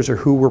doctors are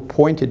who we're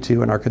pointed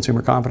to in our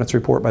consumer confidence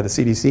report by the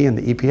CDC and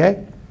the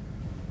EPA.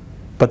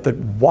 But the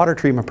water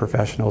treatment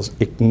professionals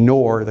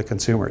ignore the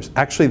consumers.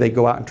 Actually, they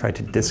go out and try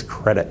to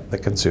discredit the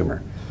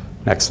consumer.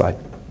 Next slide.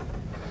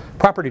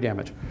 Property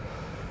damage.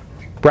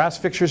 Brass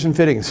fixtures and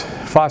fittings,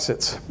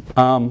 faucets.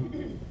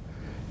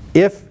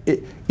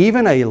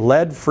 Even a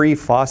lead-free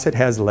faucet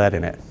has lead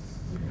in it.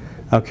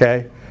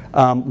 Okay?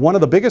 One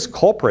of the biggest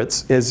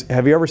culprits is,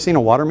 have you ever seen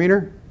a water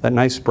meter? That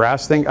nice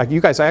brass thing?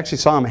 You guys, I actually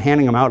saw them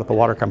handing them out at the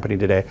water company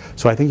today.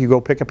 So I think you go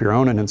pick up your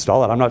own and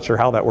install it. I'm not sure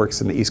how that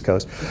works in the East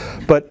Coast.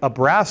 But a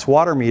brass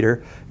water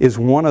meter is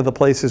one of the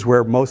places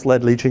where most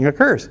lead leaching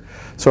occurs.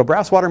 So a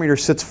brass water meter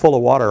sits full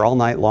of water all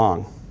night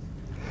long.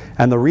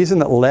 And the reason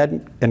that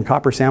lead and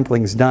copper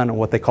sampling is done on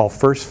what they call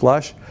first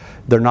flush,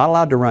 they're not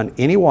allowed to run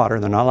any water.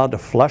 They're not allowed to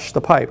flush the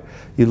pipe.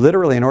 You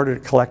literally, in order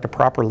to collect a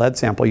proper lead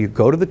sample, you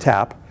go to the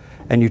tap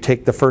and you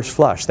take the first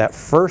flush, that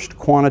first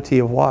quantity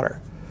of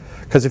water.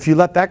 Because if you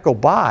let that go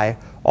by,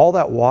 all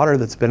that water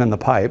that's been in the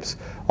pipes,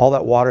 all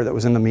that water that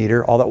was in the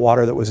meter, all that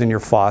water that was in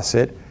your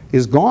faucet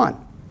is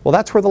gone. Well,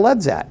 that's where the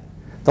lead's at.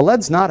 The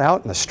lead's not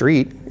out in the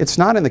street. It's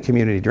not in the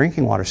community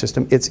drinking water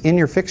system. It's in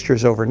your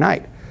fixtures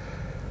overnight.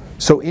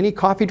 So any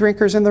coffee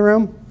drinkers in the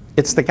room,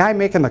 it's the guy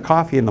making the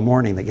coffee in the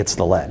morning that gets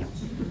the lead.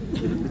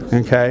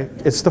 Okay?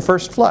 It's the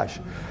first flush.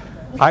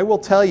 I will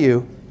tell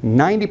you,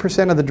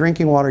 90% of the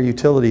drinking water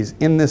utilities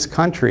in this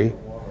country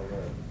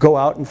go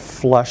out and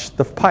flush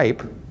the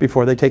pipe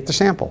before they take the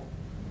sample.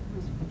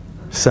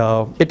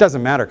 So it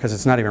doesn't matter because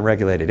it's not even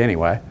regulated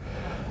anyway.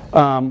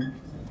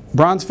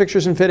 Bronze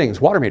fixtures and fittings,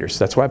 water meters,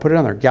 that's why I put it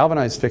on there.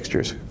 Galvanized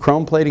fixtures,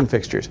 chrome plating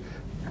fixtures,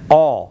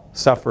 all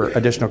suffer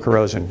additional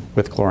corrosion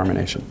with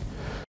chloramination.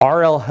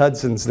 R.L.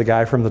 Hudson's the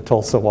guy from the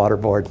Tulsa Water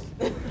Board.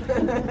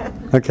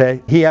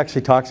 Okay, he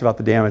actually talks about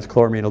the damage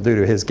chloramine will do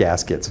to his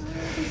gaskets.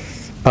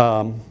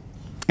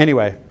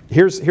 Anyway,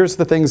 here's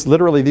the things,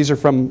 literally these are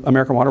from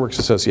American Water Works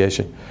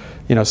Association.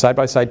 You know,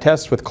 side-by-side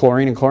tests with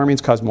chlorine and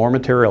chloramines cause more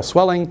material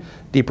swelling,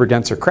 deeper,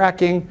 denser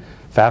cracking,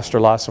 faster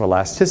loss of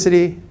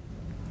elasticity.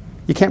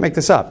 You can't make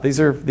this up. These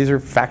are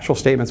factual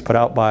statements put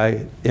out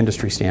by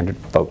industry standard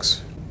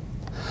folks.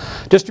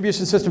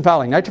 Distribution system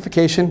fouling.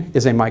 Nitrification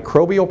is a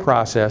microbial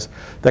process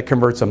that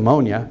converts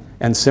ammonia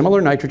and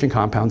similar nitrogen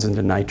compounds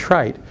into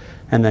nitrite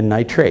and then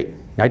nitrate.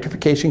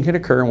 Nitrification can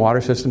occur in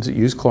water systems that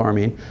use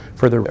chloramine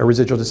for the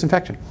residual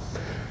disinfection.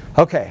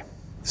 Okay,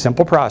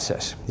 simple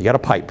process. You got a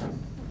pipe,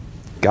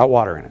 got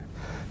water in it,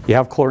 you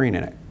have chlorine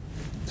in it.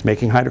 It's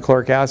making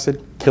hydrochloric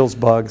acid, kills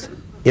bugs,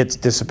 it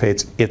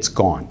dissipates, it's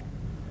gone.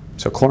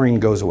 So chlorine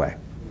goes away.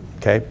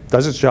 Okay,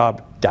 does its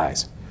job,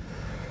 dies.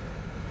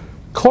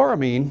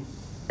 Chloramine,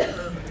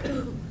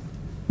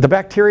 the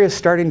bacteria is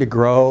starting to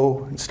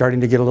grow, starting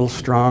to get a little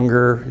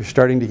stronger, you're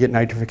starting to get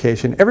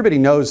nitrification. Everybody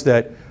knows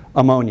that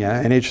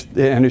ammonia,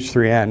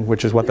 NH3N,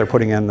 which is what they're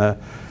putting in the,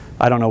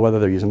 I don't know whether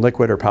they're using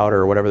liquid or powder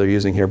or whatever they're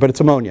using here, but it's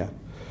ammonia.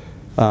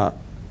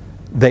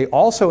 They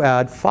also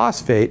add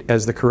phosphate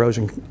as the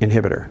corrosion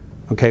inhibitor.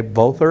 Okay,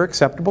 both are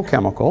acceptable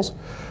chemicals,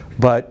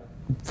 but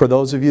for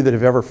those of you that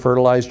have ever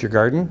fertilized your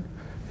garden,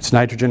 it's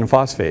nitrogen and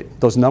phosphate.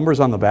 Those numbers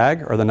on the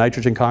bag are the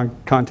nitrogen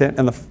content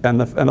and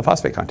the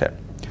phosphate content.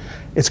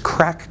 It's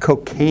crack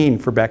cocaine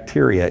for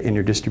bacteria in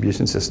your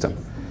distribution system.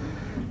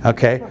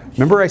 Okay,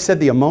 remember I said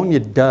the ammonia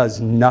does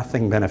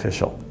nothing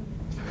beneficial.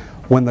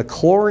 When the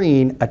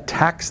chlorine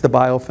attacks the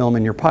biofilm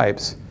in your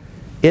pipes,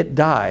 it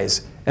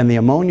dies and the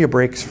ammonia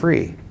breaks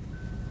free.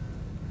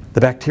 The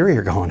bacteria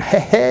are going, hey,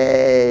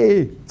 hey,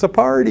 it's a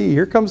party,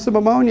 here comes some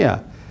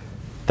ammonia.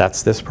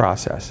 That's this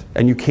process.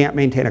 And you can't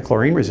maintain a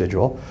chlorine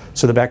residual,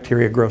 so the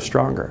bacteria grow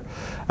stronger.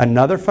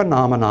 Another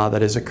phenomena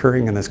that is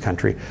occurring in this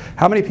country,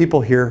 how many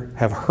people here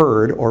have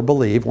heard or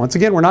believe, once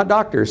again, we're not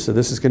doctors, so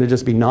this is going to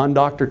just be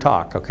non-doctor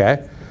talk,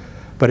 okay?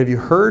 But have you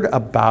heard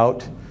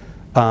about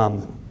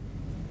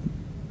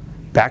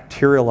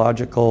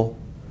bacteriological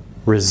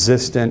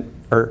resistant,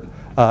 or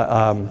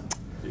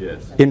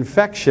yes,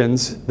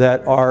 infections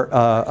that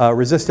are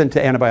resistant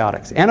to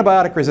antibiotics?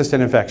 Antibiotic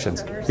resistant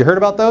infections. You heard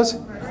about those?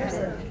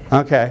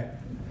 Okay.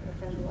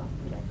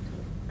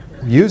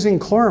 Using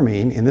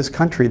chloramine in this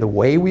country, the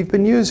way we've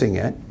been using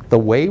it,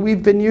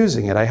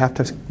 I have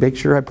to make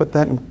sure I put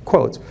that in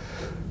quotes,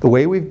 the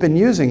way we've been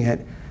using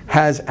it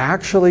has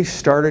actually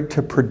started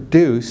to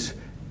produce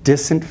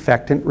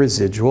disinfectant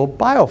residual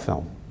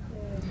biofilm.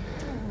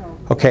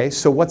 Okay,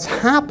 so what's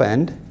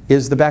happened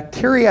is the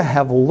bacteria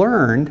have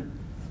learned,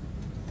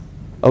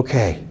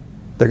 okay,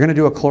 they're going to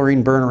do a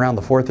chlorine burn around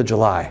the 4th of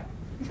July.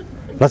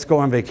 Let's go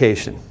on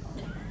vacation.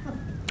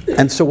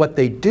 And so what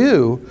they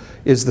do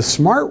is the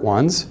smart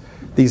ones,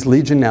 these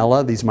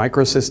Legionella, these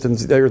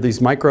microsystems, or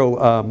these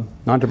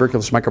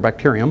non-tuberculous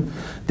mycobacterium,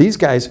 these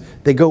guys,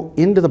 they go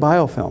into the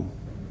biofilm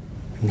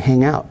and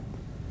hang out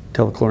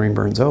till the chlorine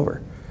burns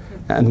over.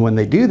 And when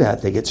they do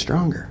that, they get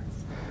stronger.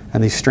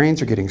 And these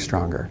strains are getting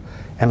stronger.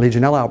 And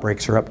Legionella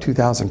outbreaks are up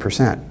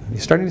 2,000%. You're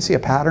starting to see a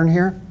pattern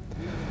here?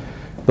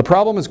 The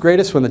problem is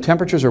greatest when the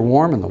temperatures are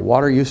warm and the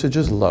water usage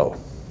is low.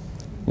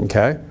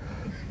 Okay?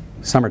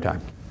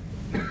 Summertime.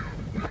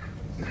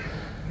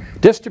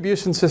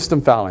 Distribution system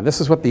fouling.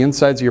 This is what the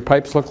insides of your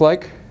pipes look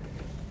like.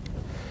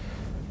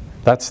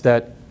 That's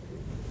that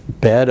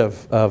bed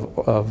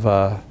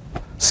of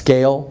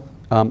scale.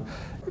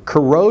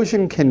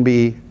 Corrosion can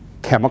be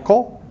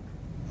chemical,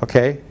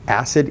 okay?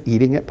 Acid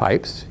eating at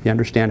pipes. You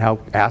understand how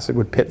acid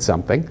would pit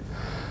something.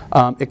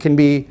 It can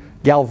be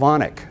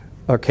galvanic,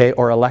 okay,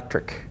 or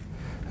electric.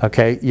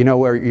 Okay, you know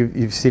where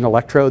you've seen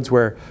electrodes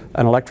where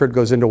an electrode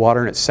goes into water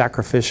and it's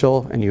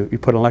sacrificial and you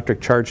put an electric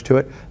charge to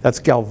it? That's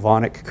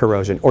galvanic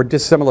corrosion. Or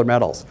dissimilar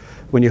metals.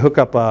 When you hook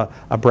up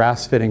a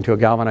brass fitting to a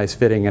galvanized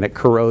fitting and it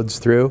corrodes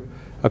through,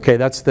 okay,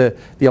 that's the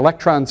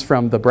electrons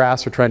from the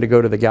brass are trying to go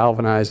to the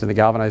galvanized and the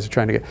galvanized are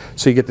trying to get,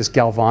 so you get this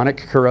galvanic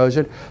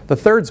corrosion. The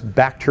third's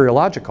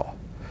bacteriological.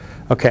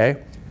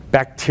 Okay,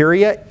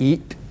 bacteria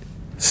eat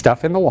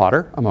stuff in the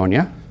water,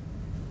 ammonia,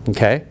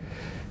 okay?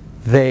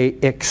 They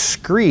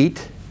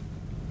excrete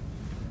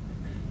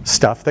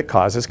stuff that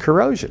causes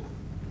corrosion.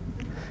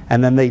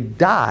 And then they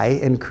die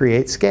and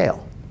create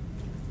scale.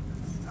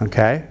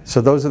 Okay?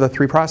 So those are the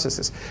three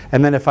processes.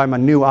 And then if I'm a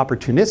new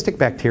opportunistic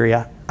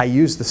bacteria, I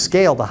use the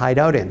scale to hide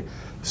out in.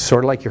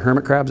 Sort of like your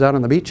hermit crabs out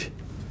on the beach.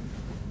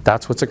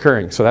 That's what's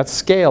occurring. So that's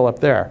scale up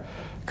there.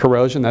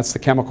 Corrosion, that's the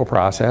chemical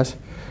process.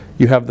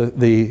 You have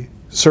the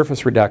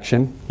surface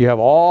reduction. You have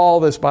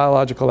all this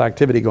biological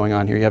activity going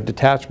on here. You have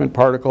detachment,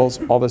 particles,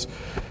 all this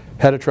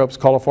heterotrophs,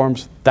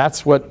 coliforms.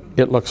 That's what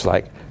it looks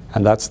like.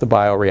 And that's the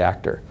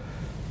bioreactor.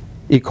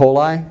 E.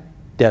 coli,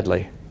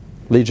 deadly.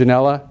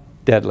 Legionella,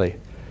 deadly.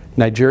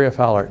 Nigeria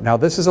fowler. Now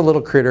this is a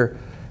little critter.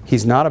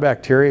 He's not a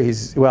bacteria.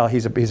 He's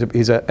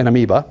an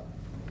amoeba.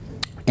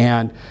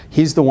 And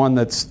he's the one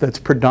that's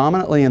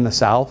predominantly in the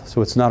south,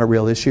 so it's not a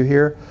real issue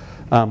here.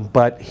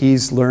 But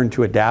he's learned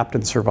to adapt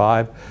and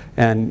survive.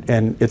 And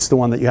it's the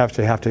one that you have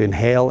to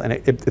inhale. And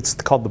it's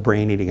called the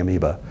brain-eating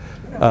amoeba.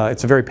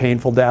 It's a very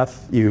painful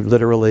death. You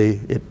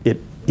literally,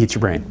 it eats your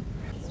brain.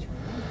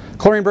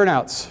 Chlorine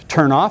burnouts.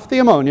 Turn off the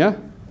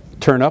ammonia,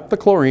 turn up the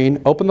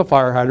chlorine, open the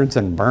fire hydrants,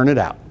 and burn it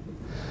out.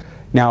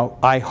 Now,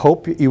 I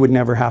hope you would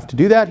never have to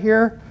do that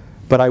here,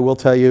 but I will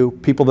tell you,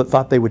 people that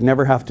thought they would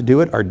never have to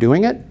do it are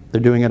doing it. They're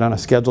doing it on a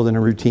scheduled and a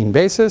routine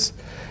basis.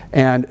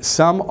 And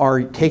some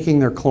are taking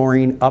their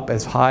chlorine up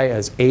as high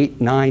as 8,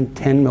 9,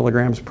 10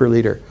 milligrams per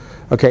liter.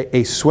 Okay,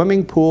 a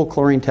swimming pool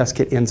chlorine test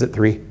kit ends at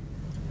 3.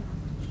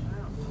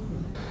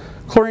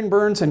 Chlorine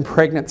burns in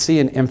pregnancy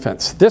in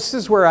infants. This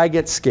is where I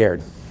get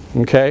scared,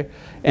 okay?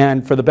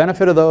 And for the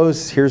benefit of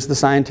those, here's the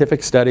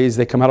scientific studies.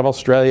 They come out of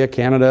Australia,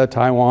 Canada,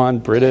 Taiwan,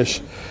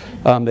 British.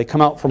 They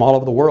come out from all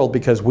over the world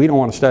because we don't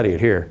want to study it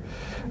here.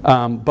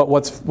 But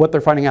what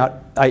they're finding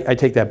out, I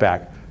take that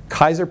back.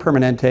 Kaiser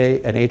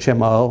Permanente and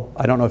HMO,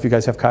 I don't know if you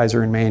guys have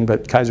Kaiser in Maine,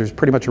 but Kaiser is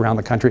pretty much around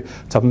the country.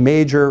 It's a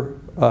major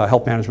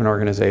health management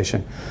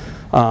organization.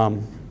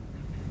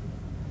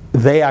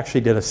 They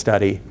actually did a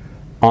study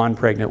on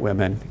pregnant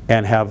women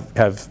and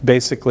have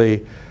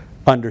basically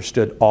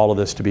understood all of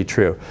this to be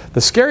true.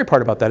 The scary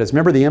part about that is,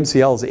 remember the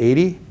MCL is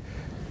 80?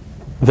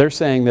 They're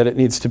saying that it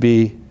needs to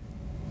be,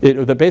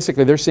 that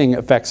basically they're seeing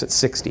effects at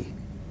 60.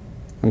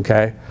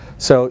 Okay?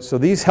 So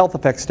these health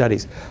effect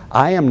studies,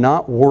 I am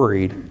not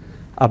worried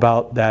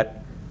about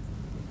that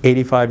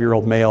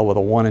 85-year-old male with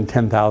a 1 in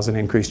 10,000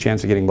 increased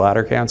chance of getting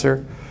bladder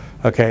cancer.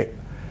 Okay?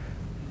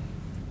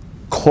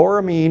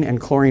 Chloramine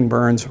and chlorine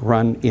burns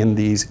run in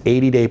these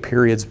 80-day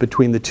periods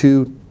between the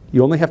two.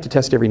 You only have to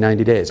test every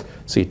 90 days.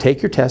 So you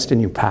take your test and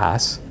you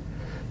pass.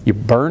 You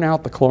burn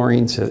out the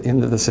chlorine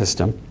into the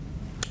system.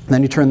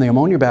 Then you turn the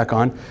ammonia back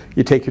on.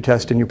 You take your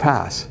test and you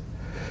pass.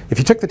 If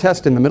you took the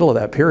test in the middle of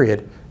that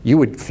period, you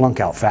would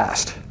flunk out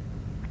fast.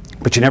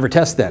 But you never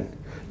test then.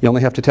 You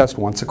only have to test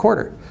once a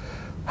quarter.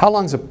 How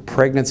long is a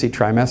pregnancy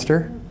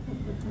trimester?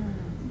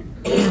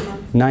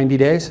 90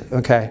 days?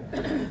 Okay.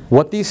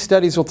 What these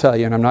studies will tell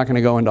you, and I'm not going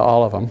to go into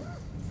all of them,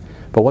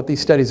 but what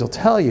these studies will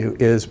tell you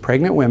is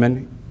pregnant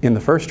women in the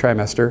first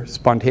trimester,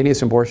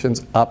 spontaneous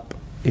abortions up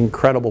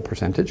incredible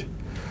percentage.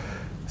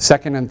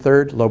 Second and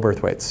third, low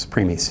birth weights,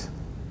 preemies.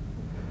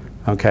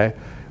 Okay?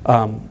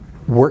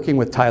 Working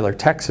with Tyler,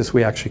 Texas,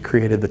 we actually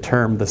created the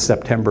term the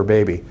September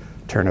baby.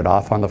 Turn it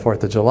off on the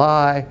 4th of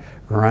July,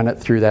 run it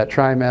through that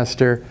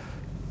trimester,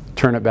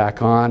 turn it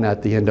back on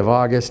at the end of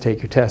August, take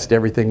your test,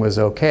 everything was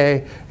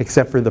okay,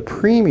 except for the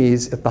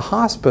preemies at the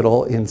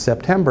hospital in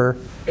September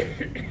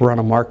were on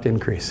a marked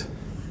increase.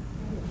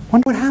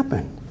 Wonder what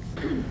happened?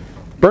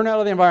 Burnout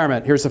of the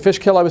environment. Here's the fish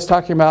kill I was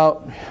talking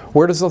about.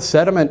 Where does the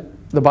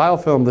sediment, the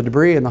biofilm, the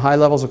debris, and the high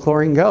levels of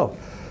chlorine go?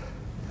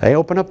 They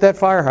open up that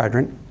fire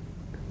hydrant.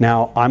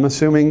 Now, I'm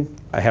assuming,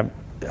 I'm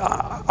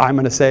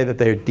going to say that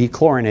they're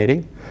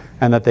dechlorinating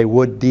and that they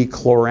would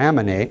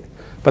dechloraminate,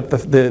 but the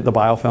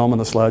biofilm and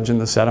the sludge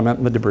and the sediment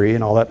and the debris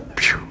and all that,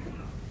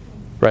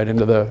 right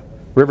into the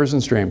rivers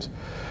and streams.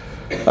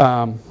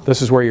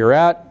 This is where you're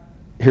at.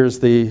 Here's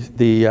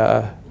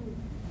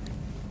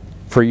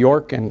for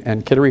York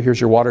and Kittery, here's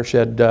your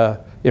watershed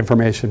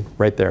information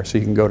right there, so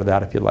you can go to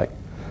that if you'd like.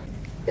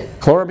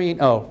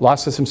 Chloramine,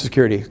 loss system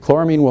security.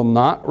 Chloramine will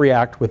not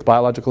react with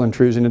biological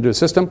intrusion into a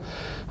system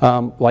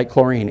like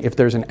chlorine. If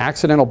there's an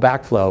accidental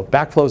backflow,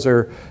 backflows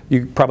are,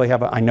 you probably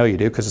have, I know you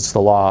do because it's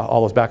the law,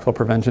 all those backflow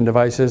prevention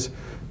devices.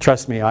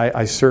 Trust me,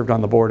 I served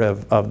on the board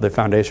of the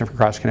Foundation for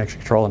Cross Connection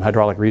Control and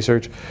Hydraulic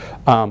Research.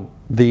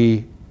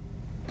 The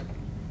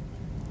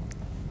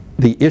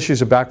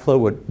issues of backflow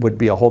would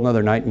be a whole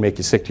nother night and make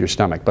you sick to your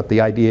stomach. But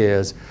the idea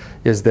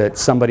is that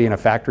somebody in a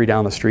factory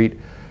down the street,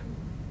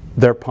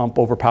 their pump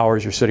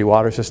overpowers your city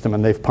water system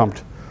and they've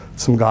pumped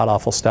some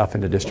god-awful stuff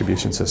into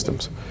distribution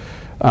systems.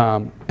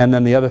 And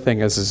then the other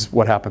thing is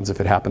what happens if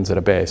it happens at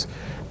a base.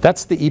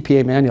 That's the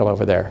EPA manual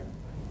over there.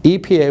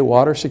 EPA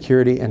Water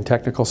Security and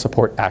Technical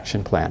Support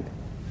Action Plan.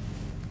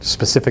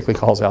 Specifically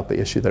calls out the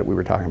issue that we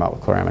were talking about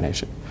with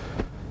chloramination.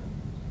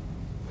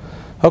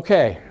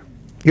 Okay,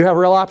 you have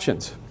real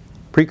options.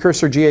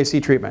 Precursor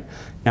GAC treatment.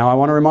 Now I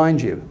want to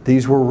remind you,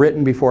 these were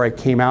written before I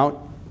came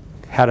out,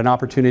 had an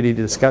opportunity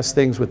to discuss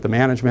things with the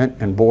management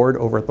and board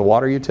over at the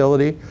water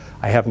utility.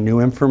 I have new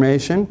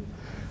information.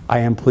 I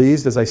am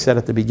pleased, as I said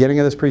at the beginning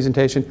of this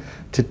presentation,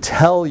 to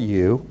tell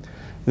you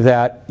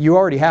that you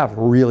already have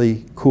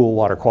really cool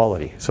water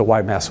quality, so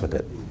why mess with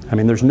it? I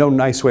mean, there's no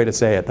nice way to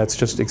say it. That's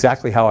just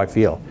exactly how I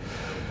feel.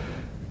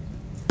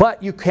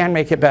 But you can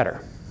make it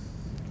better.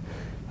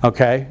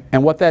 Okay?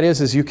 And what that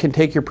is you can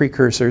take your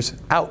precursors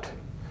out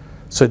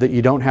so that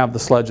you don't have the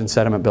sludge and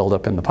sediment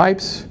buildup in the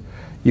pipes.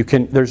 You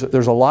can, there's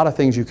a lot of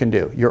things you can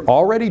do. You're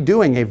already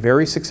doing a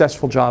very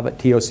successful job at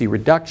TOC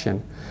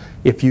reduction.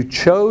 If you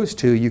chose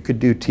to, you could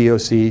do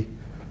TOC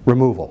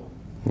removal.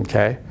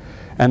 Okay?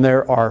 And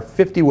there are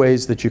 50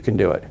 ways that you can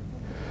do it.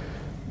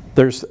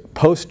 There's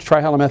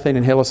post-trihalomethane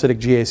and haloacidic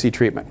GAC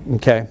treatment.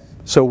 Okay?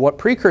 So what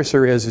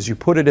precursor is you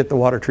put it at the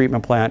water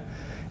treatment plant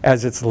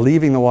as it's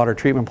leaving the water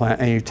treatment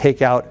plant and you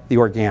take out the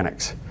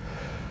organics.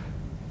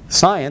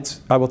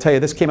 Science, I will tell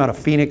you, this came out of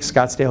Phoenix,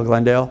 Scottsdale,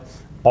 Glendale.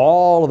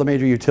 All of the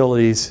major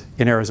utilities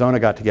in Arizona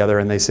got together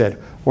and they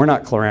said, we're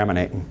not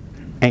chloraminating.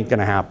 Ain't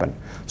gonna happen.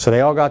 So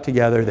they all got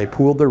together, they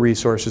pooled their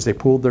resources, they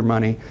pooled their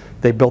money,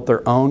 they built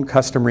their own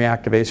custom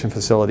reactivation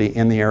facility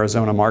in the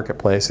Arizona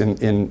marketplace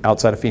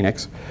outside of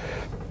Phoenix.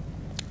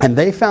 And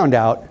they found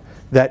out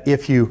that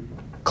if you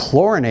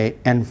chlorinate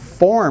and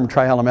form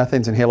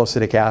trihalomethanes and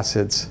halocytic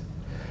acids,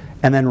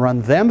 and then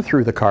run them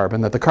through the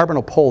carbon, that the carbon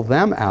will pull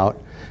them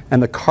out,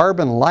 and the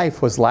carbon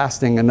life was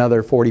lasting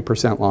another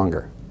 40%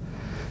 longer.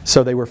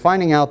 So they were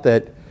finding out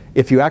that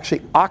if you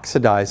actually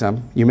oxidize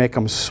them, you make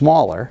them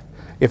smaller.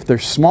 If they're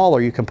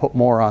smaller, you can put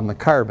more on the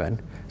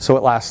carbon, so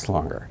it lasts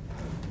longer.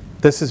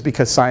 This is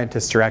because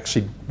scientists are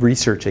actually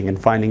researching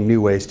and finding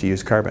new ways to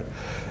use carbon.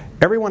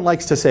 Everyone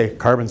likes to say,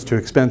 carbon's too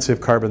expensive,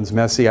 carbon's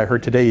messy. I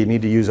heard today you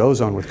need to use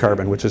ozone with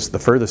carbon, which is the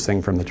furthest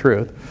thing from the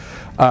truth.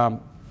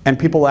 And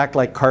people act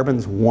like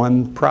carbon's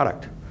one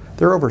product.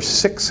 There are over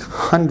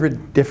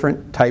 600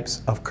 different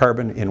types of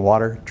carbon in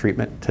water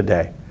treatment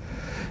today.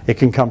 It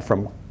can come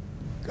from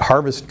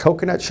harvest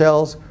coconut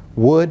shells,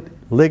 wood,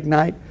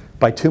 lignite,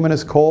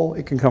 bituminous coal.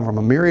 It can come from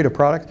a myriad of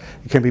products.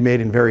 It can be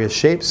made in various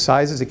shapes,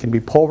 sizes. It can be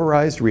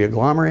pulverized,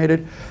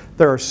 reagglomerated.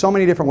 There are so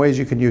many different ways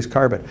you can use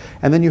carbon.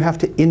 And then you have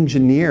to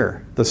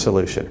engineer the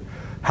solution.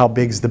 How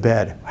big's the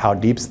bed? How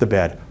deep's the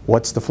bed?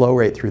 What's the flow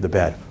rate through the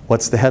bed?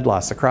 What's the head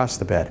loss across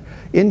the bed?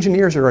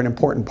 Engineers are an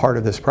important part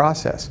of this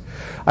process.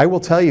 I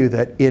will tell you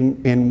that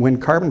when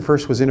carbon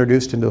first was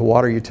introduced into the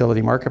water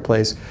utility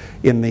marketplace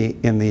in the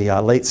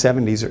late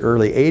 70s,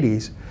 early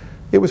 80s,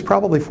 it was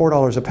probably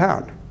 $4 a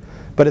pound.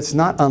 But it's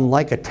not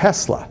unlike a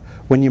Tesla.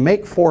 When you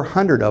make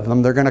 400 of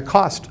them, they're going to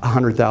cost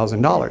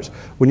 $100,000.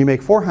 When you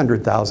make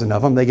 400,000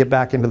 of them, they get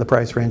back into the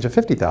price range of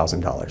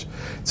 $50,000.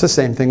 It's the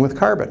same thing with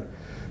carbon.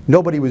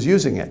 Nobody was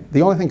using it.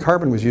 The only thing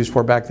carbon was used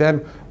for back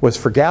then was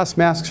for gas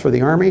masks for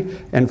the Army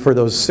and for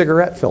those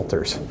cigarette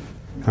filters.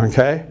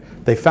 Okay?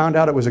 They found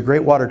out it was a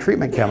great water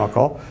treatment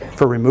chemical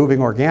for removing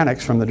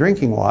organics from the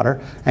drinking water,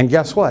 and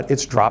guess what?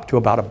 It's dropped to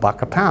about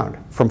 $1 a pound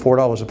from $4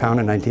 a pound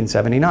in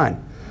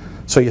 1979.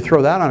 So you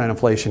throw that on an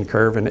inflation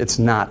curve and it's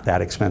not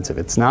that expensive.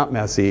 It's not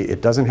messy.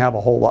 It doesn't have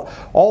a whole lot.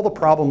 All the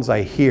problems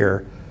I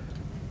hear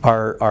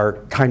are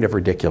kind of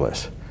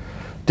ridiculous.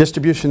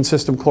 Distribution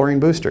system chlorine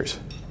boosters.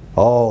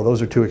 Oh,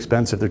 those are too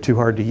expensive. They're too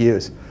hard to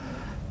use.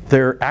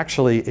 They're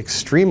actually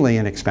extremely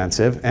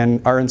inexpensive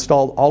and are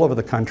installed all over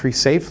the country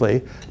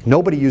safely.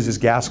 Nobody uses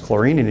gas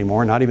chlorine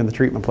anymore, not even the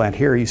treatment plant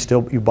here.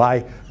 You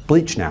buy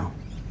bleach now,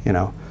 you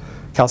know.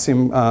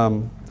 Calcium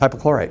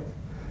hypochlorite.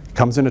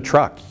 Comes in a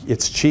truck.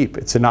 It's cheap.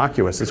 It's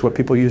innocuous. It's what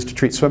people use to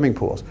treat swimming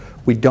pools.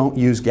 We don't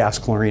use gas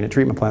chlorine at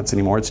treatment plants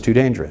anymore. It's too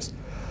dangerous.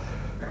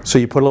 So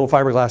you put a little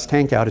fiberglass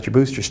tank out at your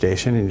booster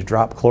station and you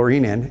drop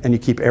chlorine in and you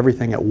keep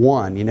everything at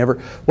 1.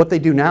 What they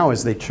do now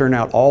is they churn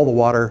out all the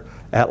water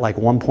at like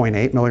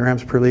 1.8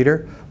 milligrams per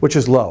liter, which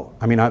is low.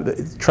 I mean,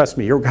 trust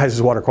me, your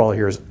guys' water quality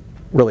here is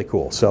really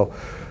cool. So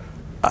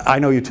I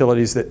know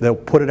utilities that they'll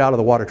put it out of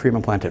the water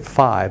treatment plant at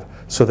 5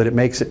 so that it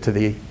makes it to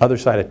the other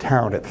side of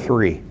town at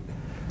 3.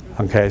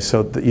 Okay,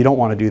 so you don't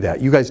want to do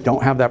that. You guys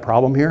don't have that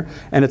problem here,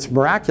 and it's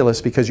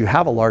miraculous because you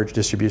have a large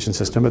distribution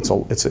system.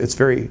 It's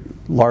very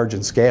large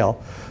in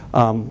scale,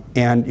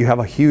 and you have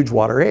a huge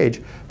water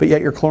age, but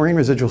yet your chlorine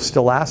residual is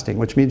still lasting,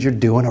 which means you're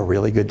doing a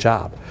really good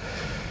job.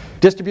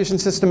 Distribution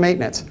system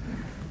maintenance.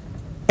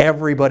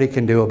 Everybody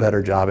can do a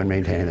better job in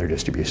maintaining their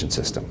distribution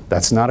system.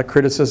 That's not a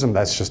criticism,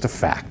 that's just a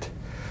fact.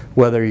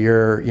 Whether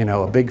you're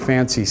a big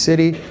fancy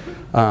city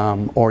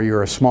or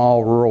you're a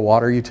small rural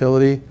water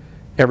utility,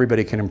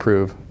 everybody can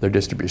improve their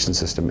distribution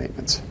system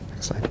maintenance.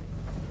 Next slide.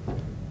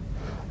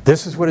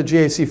 This is what a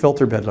GAC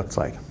filter bed looks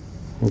like.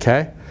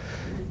 Okay?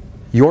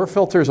 Your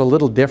filter is a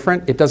little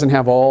different. It doesn't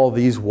have all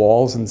these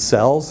walls and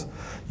cells.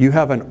 You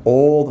have an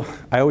old,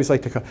 I always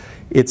like to call,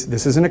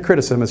 this isn't a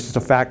criticism, it's just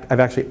a fact. I've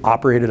actually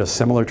operated a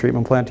similar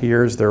treatment plant to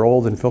yours. They're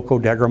old in Philco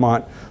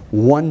Degremont.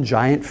 One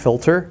giant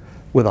filter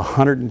with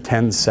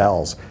 110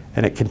 cells,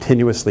 and it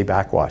continuously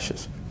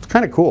backwashes. It's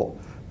kind of cool.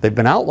 They've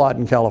been outlawed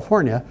in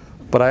California,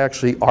 but I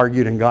actually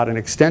argued and got an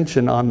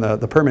extension on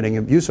the permitting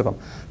and use of them.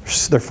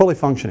 They're fully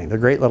functioning. They're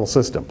great little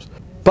systems.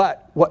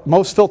 But what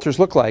most filters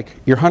look like,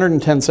 your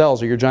 110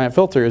 cells or your giant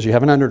filter, is you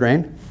have an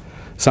underdrain.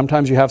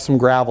 Sometimes you have some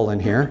gravel in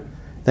here.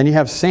 Then you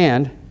have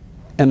sand,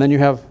 and then you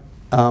have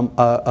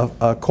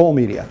a coal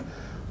media.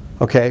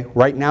 Okay,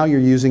 right now you're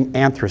using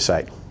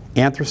anthracite.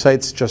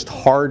 Anthracite's just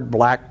hard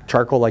black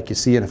charcoal like you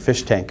see in a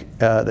fish tank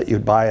that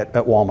you'd buy at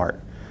Walmart.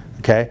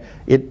 Okay,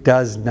 it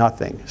does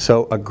nothing.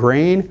 So a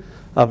grain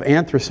of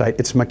anthracite,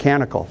 it's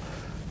mechanical.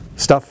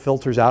 Stuff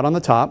filters out on the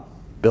top,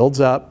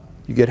 builds up,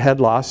 you get head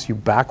loss, you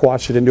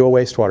backwash it into a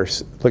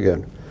wastewater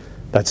lagoon.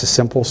 That's a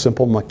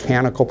simple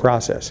mechanical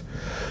process.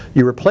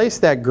 You replace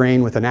that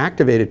grain with an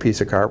activated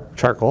piece of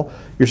charcoal.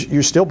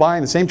 You're still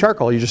buying the same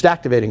charcoal, you're just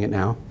activating it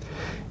now.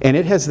 And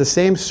it has the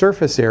same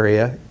surface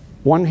area,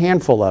 one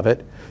handful of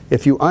it.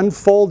 If you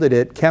unfolded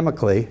it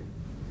chemically,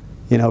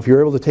 if you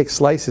were able to take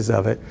slices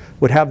of it,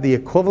 would have the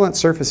equivalent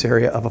surface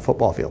area of a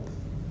football field.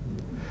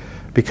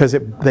 Because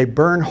they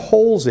burn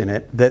holes in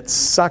it that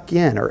suck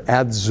in or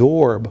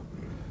adsorb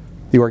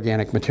the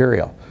organic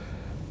material.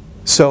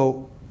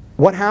 So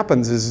what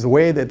happens is, the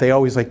way that they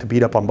always like to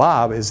beat up on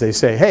Bob is they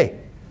say, hey,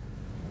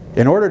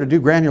 in order to do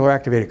granular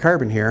activated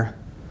carbon here,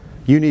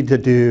 you need to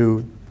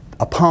do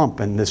a pump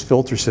and this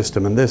filter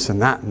system and this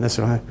and that and this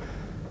and that.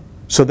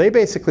 So they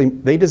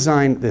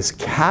designed this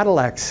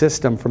Cadillac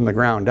system from the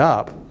ground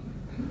up.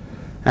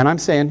 And I'm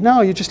saying,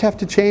 no, you just have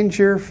to change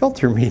your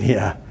filter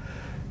media,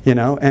 you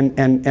know, and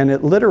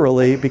it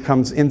literally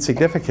becomes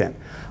insignificant.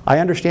 I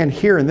understand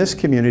here in this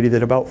community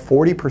that about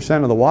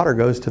 40% of the water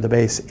goes to the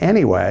base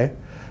anyway.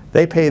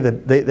 They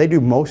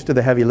do most of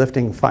the heavy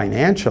lifting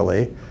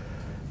financially.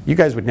 You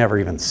guys would never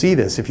even see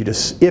this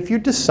if you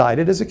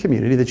decided as a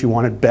community that you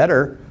wanted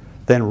better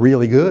than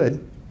really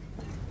good.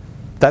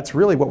 That's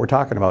really what we're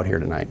talking about here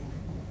tonight.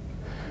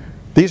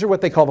 These are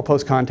what they call the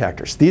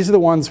post-contactors. These are the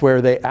ones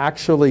where they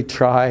actually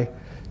try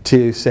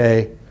to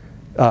say,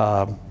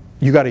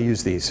 you got to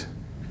use these,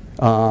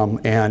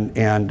 those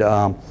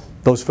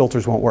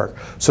filters won't work.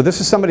 So this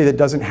is somebody that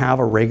doesn't have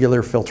a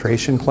regular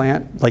filtration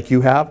plant like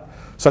you have.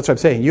 So that's what I'm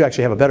saying. You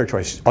actually have a better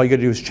choice. All you got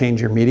to do is change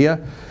your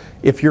media.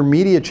 If your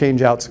media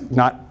changeout's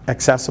not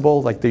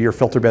accessible, like your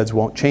filter beds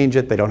won't change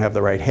it, they don't have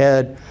the right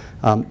head,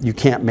 you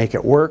can't make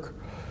it work,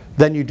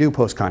 then you do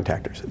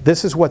post-contactors.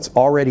 This is what's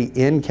already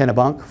in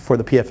Kennebunk for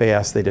the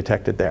PFAS they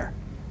detected there.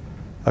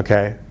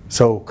 Okay,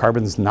 so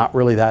carbon's not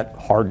really that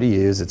hard to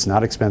use. It's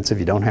not expensive.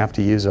 You don't have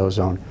to use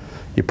ozone.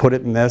 You put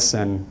it in this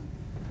and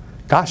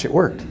gosh, it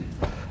worked.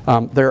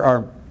 There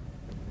are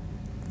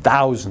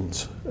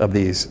thousands of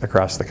these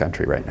across the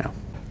country right now.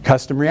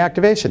 Custom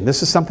reactivation.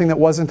 This is something that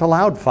wasn't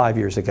allowed 5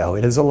 years ago.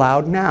 It is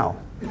allowed now.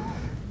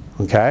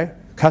 Okay?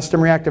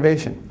 Custom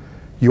reactivation.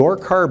 Your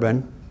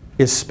carbon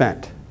is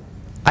spent.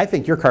 I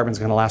think your carbon's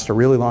going to last a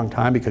really long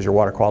time because your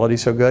water quality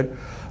is so good.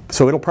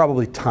 So it'll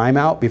probably time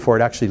out before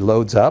it actually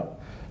loads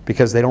up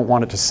because they don't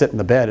want it to sit in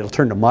the bed. It'll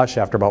turn to mush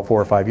after about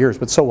 4 or 5 years,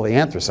 but so will the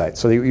anthracite.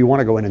 So you want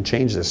to go in and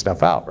change this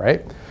stuff out,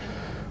 right?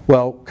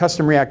 Well,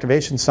 custom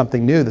reactivation is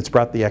something new that's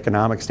brought the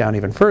economics down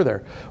even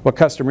further.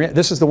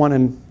 This is the one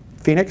in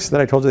Phoenix that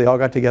I told you they all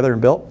got together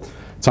and built.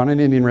 It's on an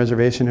Indian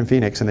reservation in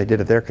Phoenix, and they did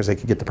it there because they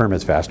could get the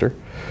permits faster.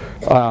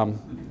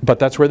 But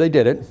that's where they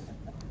did it.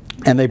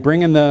 And they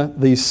bring in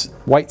these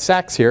white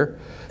sacks here.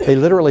 They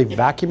literally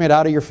vacuum it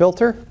out of your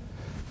filter.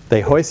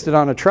 They hoist it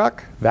on a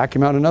truck,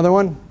 vacuum out another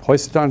one,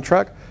 hoist it on a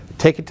truck,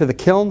 take it to the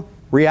kiln,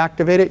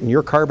 reactivate it, and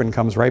your carbon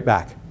comes right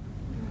back.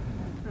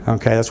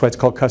 Okay, that's why it's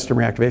called custom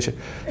reactivation.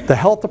 The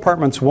health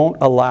departments won't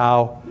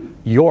allow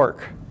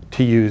York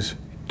to use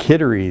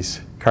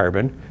Kittery's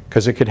carbon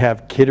because it could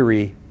have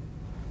Kittery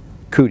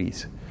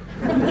cooties.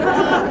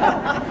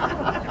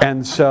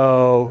 And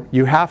so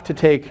you have to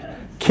take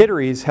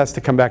Kittery's has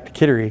to come back to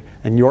Kittery,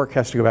 and York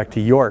has to go back to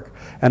York.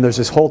 And there's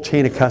this whole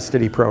chain of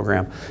custody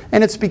program.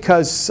 And it's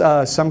because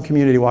some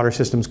community water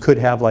systems could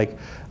have like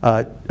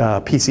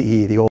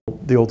PCE,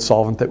 the old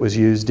solvent that was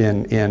used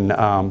in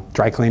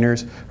dry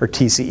cleaners, or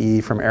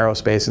TCE from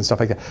aerospace and stuff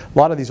like that. A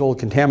lot of these old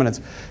contaminants.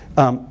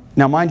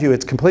 Now mind you,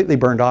 it's completely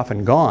burned off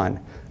and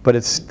gone, but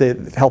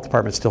the health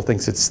department still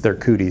thinks it's their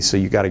cooties, so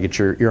you got to get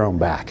your own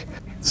back.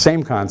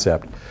 Same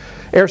concept.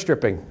 Air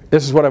stripping.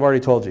 This is what I've already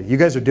told you. You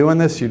guys are doing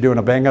this. You're doing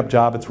a bang-up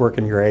job. It's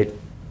working great.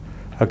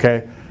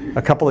 Okay.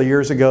 A couple of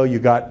years ago, you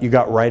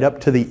got right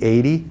up to the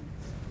 80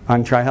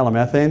 on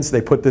trihalomethanes.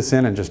 They put this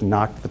in and just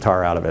knocked the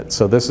tar out of it.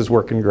 So this is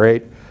working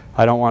great.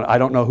 I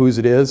don't know whose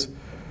it is.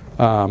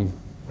 I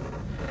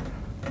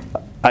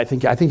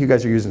think you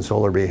guys are using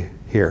SolarBee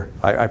here.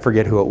 I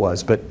forget who it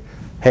was, but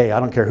hey, I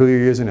don't care who you're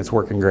using. It's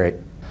working great.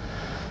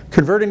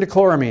 Converting to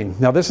chloramine.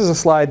 Now this is a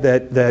slide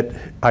that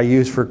I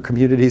use for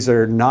communities that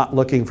are not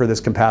looking for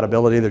this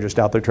compatibility. They're just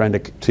out there trying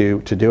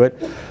to do it.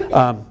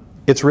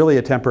 It's really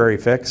a temporary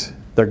fix.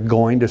 They're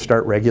going to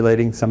start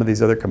regulating some of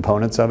these other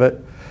components of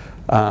it.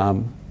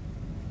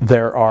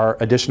 There are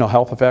additional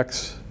health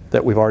effects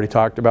that we've already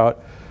talked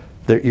about.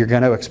 You're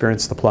going to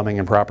experience the plumbing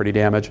and property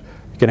damage.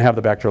 You're going to have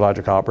the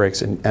bacteriological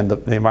outbreaks, and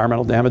the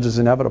environmental damage is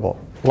inevitable.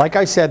 Like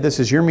I said, this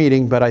is your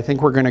meeting, but I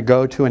think we're going to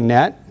go to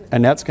Annette.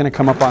 Annette's going to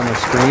come up on the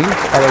screen.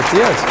 Oh, there she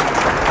is.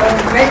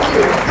 Thank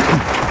you.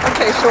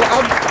 Okay, so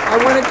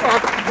I want to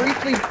talk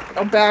briefly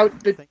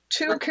about the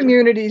two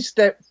communities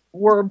that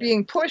were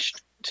being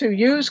pushed to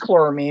use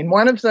chloramine.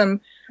 One of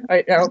them,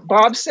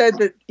 Bob said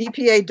that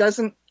EPA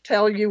doesn't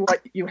tell you what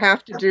you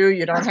have to do.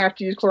 You don't have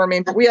to use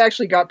chloramine, but we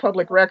actually got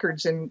public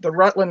records in the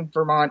Rutland,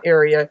 Vermont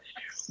area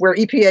where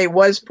EPA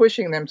was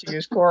pushing them to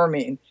use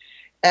chloramine.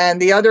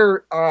 And the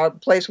other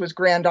place was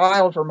Grand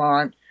Isle,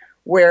 Vermont,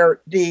 where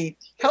the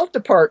health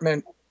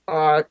department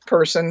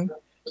person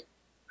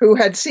who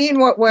had seen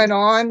what went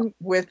on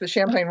with the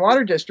Champlain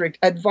Water District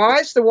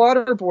advised the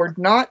water board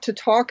not to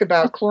talk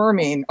about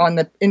chloramine on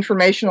the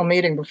informational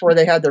meeting before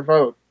they had their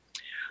vote.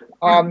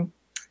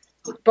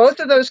 Both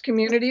of those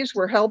communities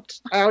were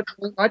helped out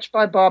very much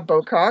by Bob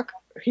Bowcock.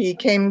 He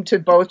came to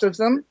both of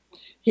them.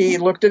 He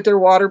looked at their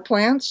water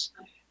plants.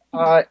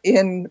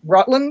 In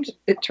Rutland,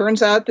 it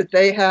turns out that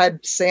they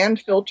had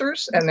sand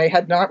filters and they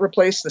had not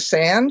replaced the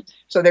sand.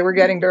 So they were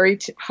getting very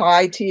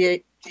high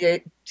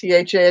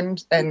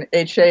THM and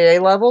HAA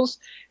levels.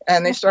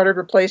 And they started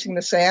replacing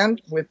the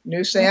sand with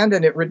new sand,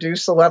 and it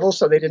reduced the levels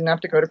so they didn't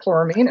have to go to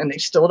chloramine, and they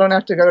still don't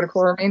have to go to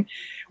chloramine.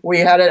 We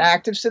had an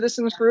active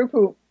citizens group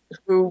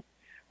who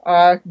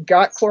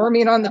got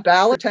chloramine on the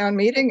ballot town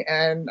meeting,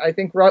 and I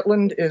think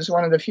Rutland is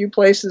one of the few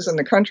places in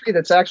the country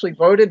that's actually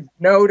voted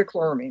no to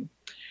chloramine.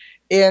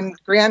 In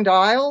Grand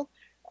Isle,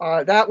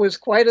 that was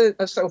quite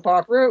a soap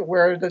opera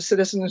where the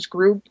citizens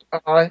group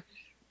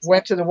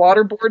went to the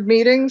water board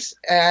meetings,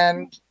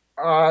 and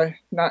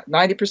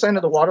 90%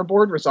 of the water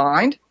board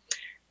resigned.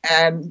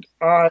 And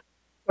so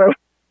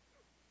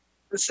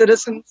the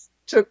citizens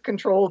took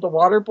control of the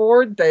water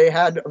board. They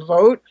had a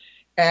vote,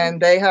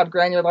 and they have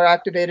granular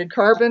activated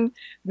carbon.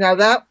 Now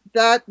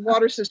that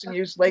water system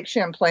used Lake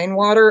Champlain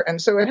water,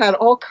 and so it had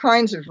all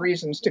kinds of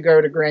reasons to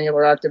go to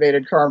granular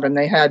activated carbon.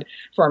 They had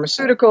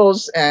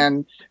pharmaceuticals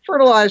and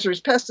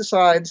fertilizers,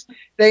 pesticides.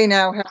 They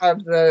now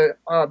have the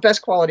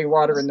best quality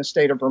water in the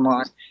state of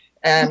Vermont.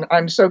 And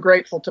I'm so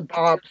grateful to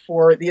Bob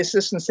for the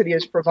assistance that he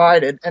has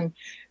provided. And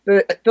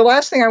the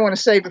last thing I want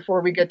to say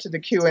before we get to the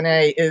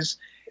Q&A is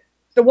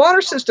the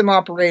water system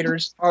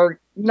operators are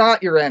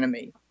not your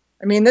enemy.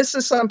 I mean, this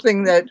is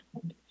something that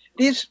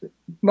these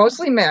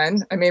mostly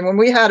men, I mean, when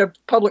we had a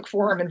public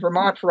forum in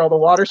Vermont for all the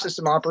water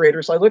system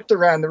operators, I looked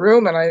around the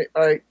room and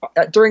I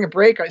during a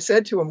break, I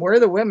said to them, "Where are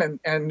the women?"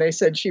 And they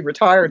said she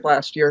retired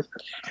last year.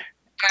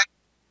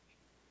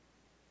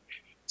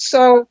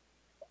 So,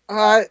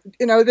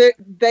 you know,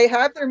 they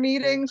have their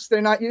meetings.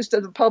 They're not used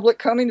to the public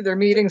coming to their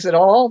meetings at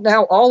all.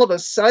 Now, all of a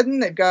sudden,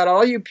 they've got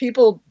all you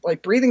people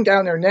like breathing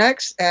down their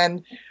necks.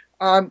 And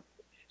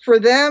for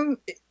them,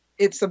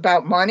 it's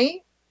about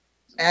money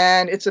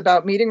and it's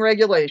about meeting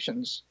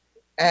regulations.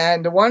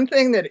 And the one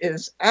thing that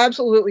is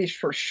absolutely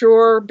for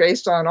sure,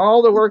 based on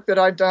all the work that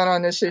I've done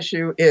on this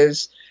issue,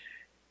 is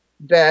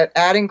that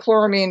adding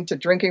chloramine to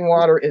drinking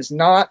water is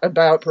not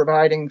about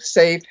providing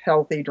safe,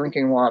 healthy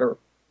drinking water.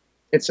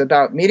 It's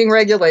about meeting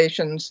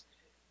regulations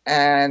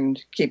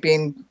and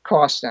keeping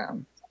costs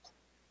down.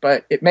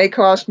 But it may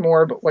cost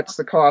more, but what's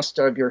the cost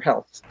of your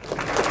health?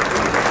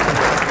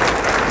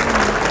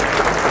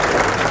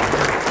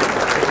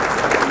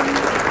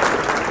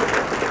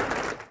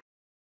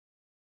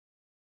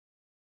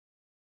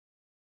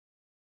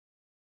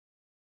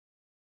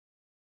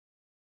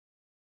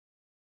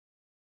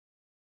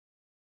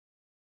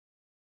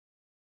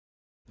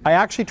 I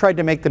actually tried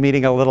to make the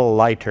meeting a little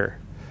lighter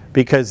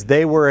because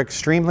they were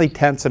extremely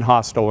tense and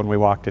hostile when we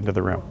walked into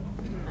the room.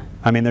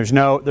 I mean, there's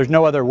no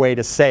other way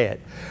to say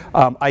it.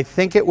 I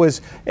think it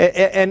was,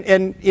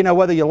 and you know,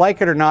 whether you like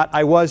it or not,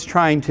 I was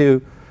trying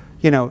to,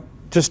 you know,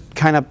 just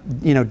kind of,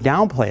 you know,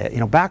 downplay it, you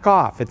know, back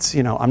off. It's,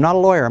 you know, I'm not a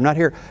lawyer, I'm not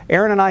here.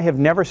 Erin and I have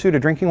never sued a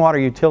drinking water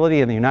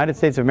utility in the United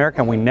States of America,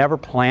 and we never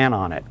plan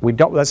on it. We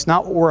don't, that's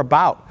not what we're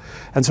about.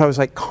 And so I was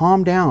like,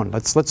 calm down,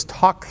 let's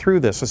talk through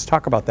this, let's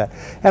talk about that.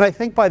 And I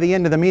think by the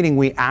end of the meeting,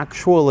 we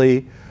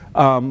actually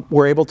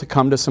were able to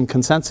come to some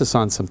consensus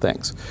on some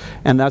things.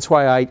 And that's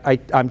why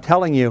I'm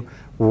telling you,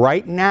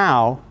 right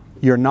now,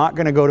 you're not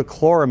gonna go to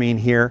chloramine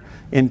here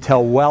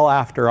until well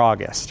after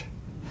August.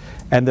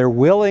 And they're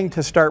willing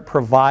to start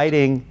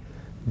providing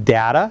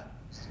data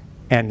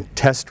and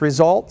test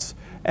results,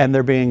 and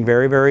they're being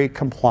very, very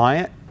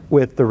compliant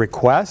with the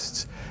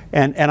requests.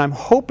 And I'm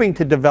hoping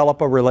to develop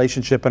a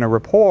relationship and a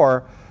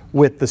rapport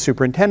with the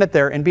superintendent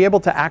there and be able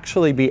to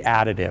actually be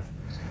additive.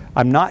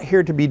 I'm not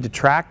here to be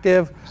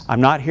detractive.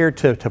 I'm not here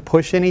to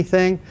push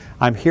anything.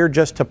 I'm here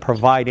just to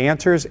provide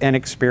answers and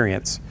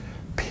experience,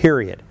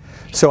 period.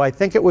 So I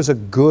think it was a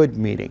good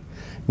meeting.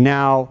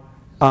 Now,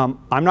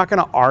 I'm not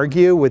going to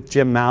argue with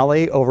Jim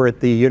Malley over at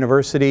the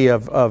University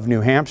of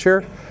New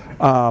Hampshire,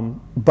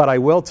 but I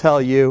will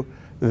tell you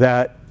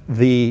that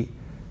the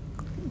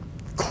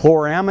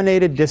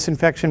chloraminated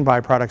disinfection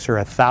byproducts are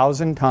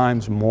 1,000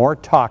 times more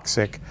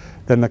toxic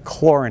than the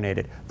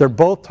chlorinated. They're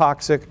both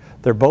toxic.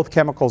 They're both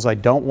chemicals I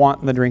don't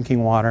want in the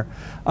drinking water.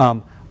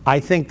 I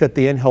think that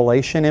the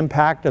inhalation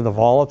impact of the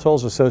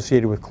volatiles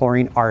associated with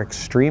chlorine are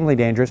extremely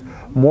dangerous,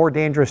 more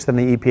dangerous than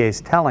the EPA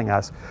is telling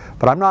us.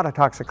 But I'm not a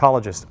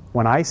toxicologist.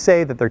 When I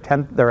say that they're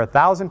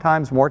 1,000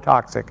 times more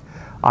toxic,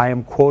 I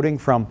am quoting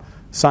from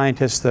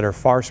scientists that are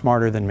far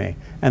smarter than me.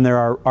 And there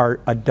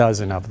are a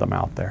dozen of them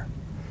out there.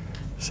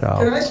 So.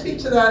 Can I speak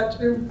to that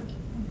too?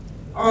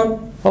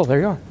 Oh,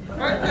 there you are.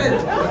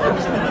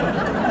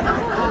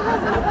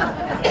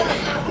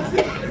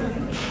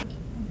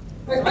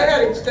 I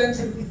had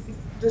extensive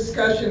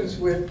discussions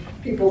with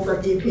people from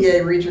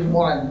EPA Region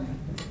 1,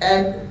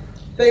 and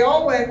they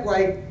all went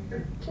like,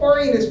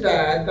 chlorine is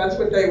bad, that's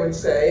what they would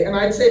say, and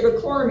I'd say, but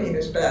chloramine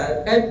is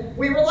bad. And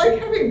we were like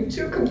having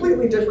two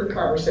completely different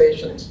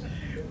conversations.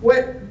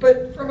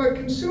 But from a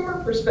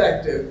consumer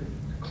perspective,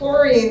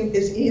 chlorine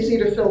is easy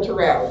to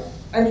filter out.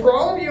 And for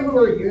all of you who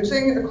are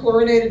using a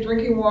chlorinated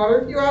drinking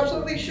water, you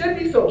absolutely should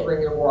be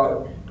filtering your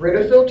water.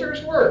 Brita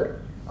filters work.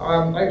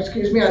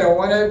 Excuse me, I don't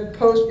want to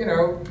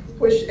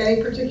push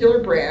any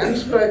particular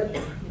brands, but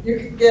you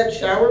can get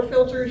shower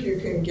filters, you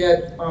can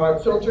get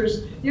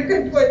filters. You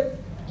can put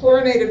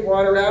chlorinated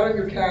water out on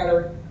your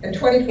counter, and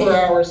 24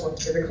 hours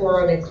later,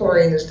 the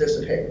chlorine is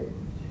dissipated.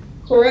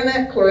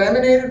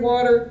 Chloraminated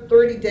water,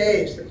 30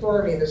 days, the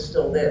chloramine is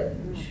still there.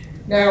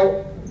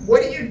 Now,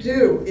 what do you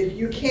do if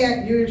you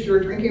can't use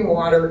your drinking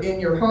water in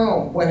your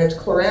home when it's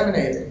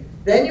chloraminated?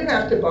 Then you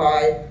have to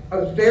buy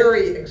a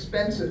very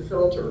expensive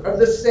filter of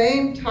the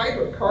same type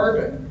of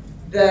carbon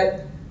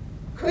that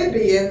could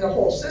be in the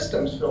whole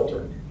systems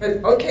filter.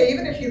 But okay,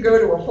 even if you go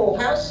to a whole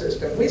house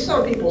system, we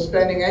saw people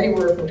spending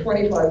anywhere from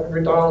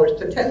 $2,500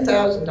 to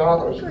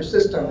 $10,000 for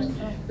systems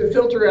to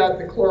filter out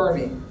the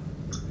chloramine.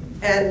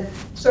 And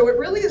so it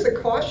really is a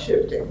cost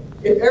shifting.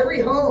 If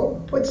every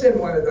home puts in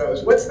one of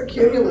those, what's the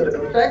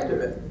cumulative effect of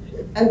it?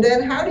 And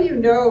then how do you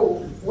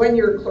know when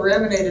your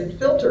chloraminated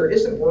filter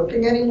isn't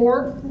working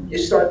anymore? You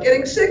start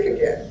getting sick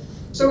again.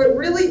 So it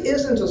really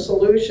isn't a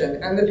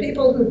solution. And the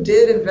people who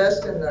did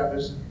invest in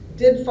those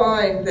did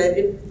find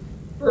that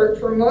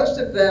for most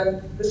of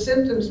them, the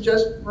symptoms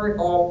just weren't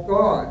all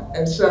gone.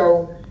 And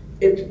so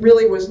it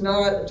really was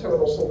not a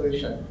total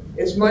solution.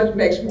 It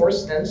makes more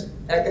sense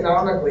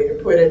economically to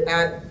put it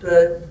at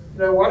the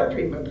water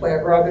treatment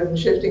plant rather than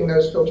shifting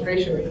those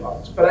filtration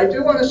costs. But I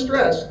do want to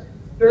stress,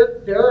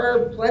 there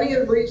are plenty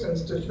of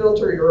reasons to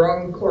filter your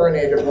own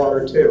chlorinated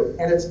water too,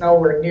 and it's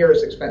nowhere near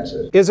as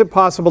expensive. Is it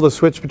possible to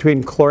switch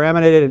between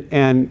chloraminated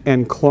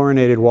and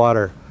chlorinated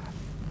water?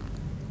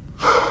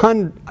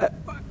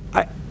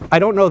 I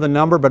don't know the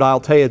number, but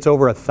I'll tell you it's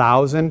over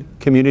 1,000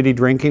 community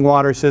drinking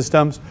water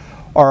systems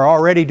are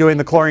already doing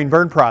the chlorine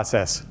burn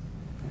process.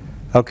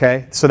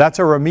 Okay, so that's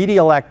a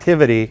remedial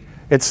activity.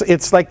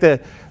 It's like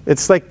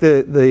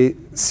the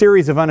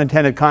series of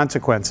unintended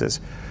consequences.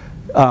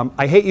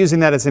 I hate using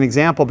that as an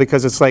example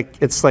because it's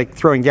like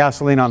throwing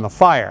gasoline on the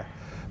fire.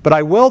 But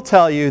I will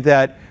tell you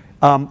that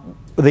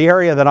the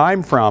area that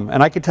I'm from,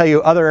 and I could tell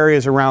you other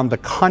areas around the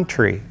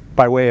country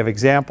by way of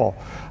example,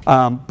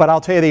 but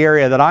I'll tell you the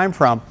area that I'm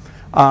from,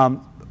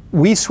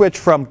 we switch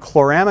from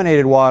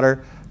chloraminated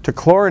water to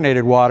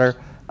chlorinated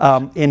water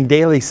in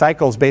daily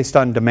cycles based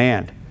on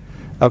demand.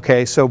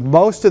 Okay, so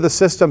most of the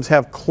systems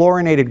have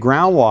chlorinated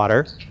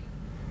groundwater,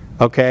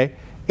 okay,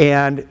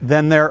 and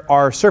then there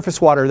are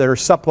surface water that are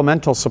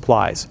supplemental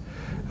supplies,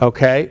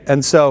 okay,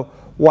 and so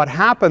what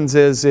happens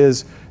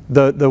is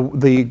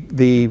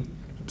the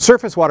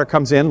surface water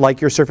comes in, like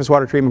your surface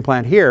water treatment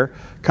plant here,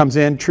 comes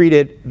in,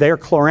 treated, they're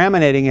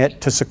chloraminating it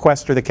to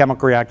sequester the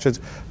chemical reactions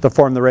that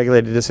form the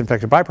regulated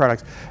disinfectant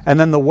byproducts, and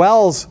then the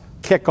wells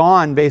kick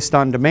on based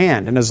on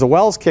demand, and as the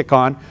wells kick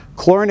on,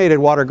 chlorinated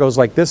water goes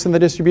like this in the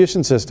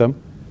distribution system,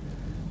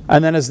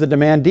 and then as the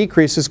demand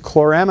decreases,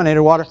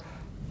 chloraminated water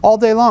all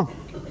day long.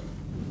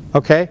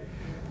 Okay?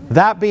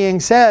 That being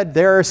said,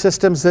 there are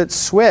systems that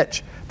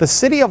switch. The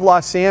city of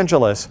Los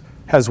Angeles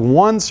has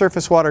one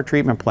surface water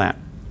treatment plant.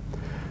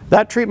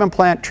 That treatment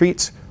plant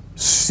treats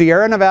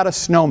Sierra Nevada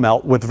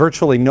snowmelt with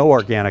virtually no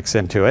organics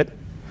into it,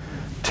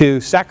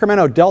 to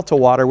Sacramento Delta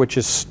water, which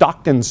is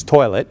Stockton's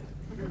toilet,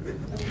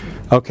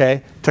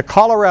 okay, to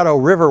Colorado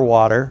River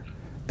water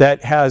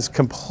that has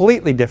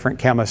completely different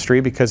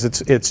chemistry because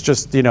it's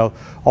just, you know,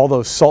 all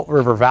those salt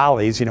river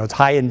valleys, you know, it's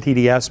high in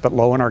TDS but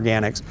low in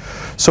organics.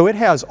 So it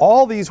has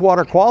all these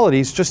water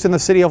qualities just in the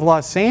city of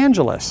Los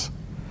Angeles.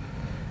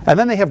 And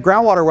then they have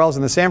groundwater wells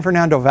in the San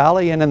Fernando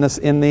Valley and in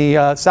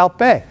the South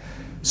Bay.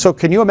 So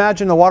can you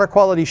imagine the water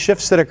quality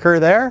shifts that occur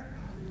there?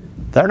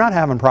 They're not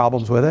having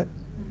problems with it.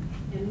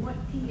 And what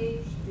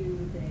pH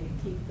do they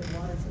keep the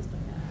water system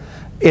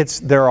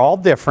at? They're all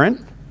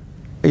different.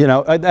 You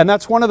know, and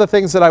that's one of the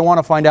things that I want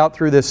to find out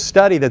through this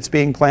study that's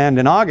being planned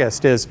in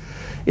August is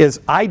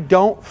I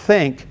don't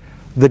think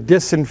the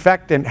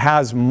disinfectant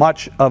has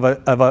much of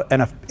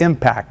an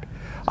impact.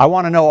 I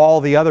want to know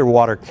all the other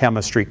water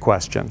chemistry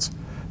questions.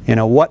 You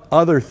know, what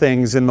other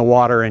things in the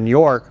water in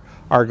York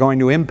are going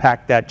to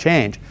impact that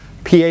change?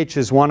 pH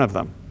is one of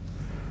them.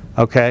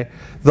 Okay?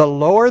 The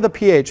lower the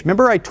pH,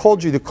 remember I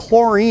told you the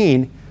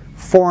chlorine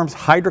forms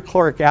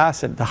hydrochloric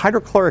acid. The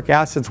hydrochloric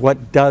acid is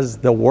what does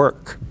the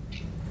work.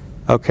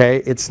 Okay,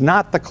 it's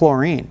not the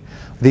chlorine.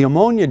 The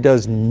ammonia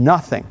does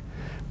nothing.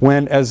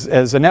 When,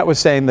 as Annette was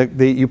saying,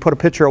 you put a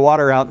pitcher of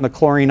water out and the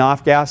chlorine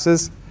off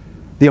gases,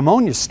 the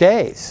ammonia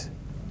stays.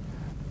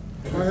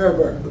 I have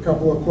a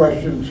couple of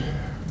questions.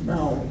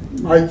 Now,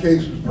 my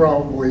case is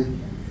probably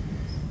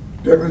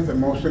different than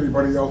most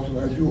anybody else's.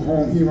 I do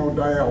home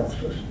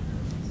hemodialysis.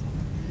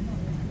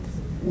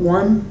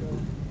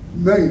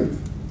 1/1,000,000th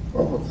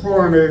of a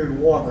chlorinated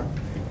water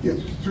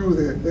gets through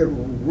there, it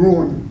will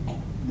ruin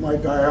my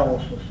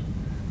dialysis.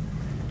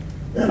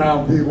 And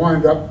I'll be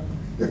wind up,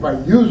 if I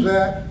use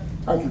that,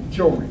 I could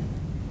kill me.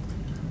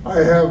 I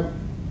have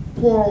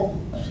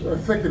pleural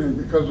thickening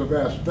because of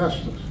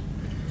asbestos.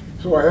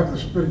 So I have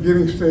the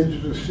beginning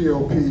stages of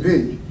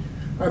COPD.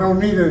 I don't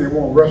need any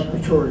more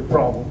respiratory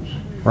problems.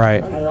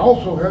 Right. And I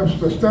also have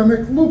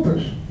systemic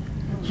lupus.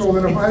 So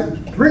that if I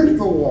drink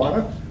the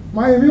water,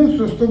 my immune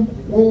system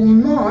will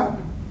not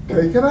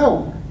take it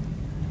out.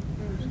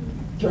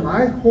 Can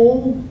I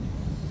hold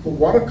the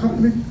water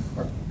company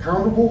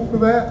accountable for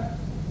that?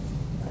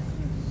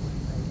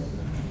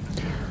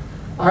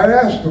 I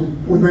asked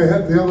them when they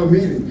had the other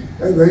meeting,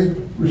 and they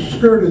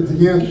skirted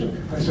the answer.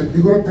 I said,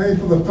 "You going to pay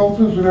for the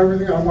filters and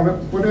everything I want to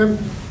put in?"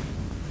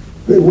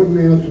 They wouldn't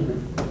answer me.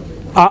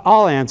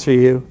 I'll answer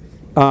you.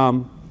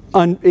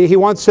 He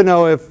wants to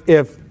know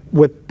if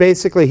with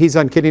basically he's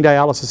on kidney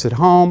dialysis at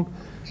home,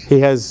 He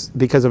has,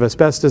 because of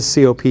asbestos,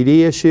 COPD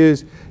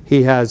issues.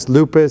 He has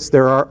lupus.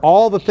 There are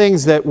all the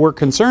things that we're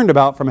concerned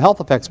about from a health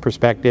effects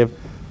perspective.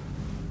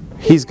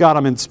 He's got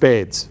them in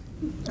spades,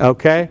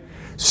 okay?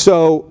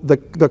 So the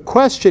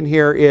question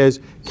here is,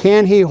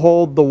 can he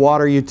hold the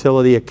water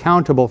utility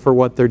accountable for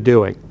what they're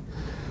doing?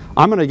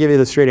 I'm going to give you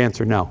the straight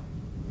answer, no.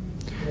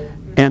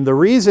 And the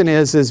reason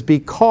is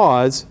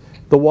because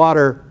the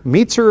water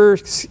meets or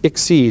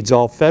exceeds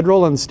all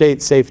federal and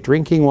state Safe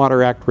Drinking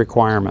Water Act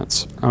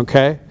requirements,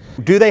 okay?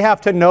 Do they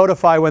have to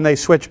notify when they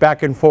switch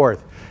back and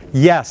forth?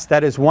 Yes,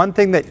 that is one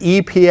thing that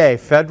EPA,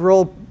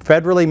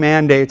 federally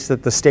mandates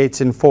that the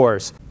states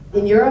enforce.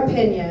 In your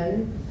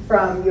opinion,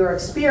 from your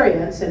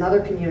experience in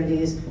other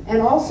communities,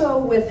 and also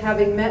with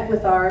having met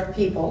with our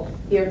people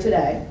here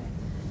today,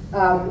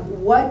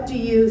 what do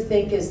you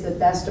think is the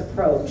best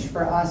approach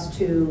for us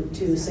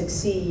to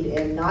succeed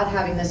in not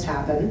having this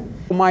happen?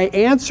 My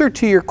answer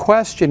to your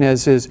question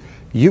is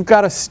you've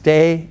got to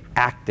stay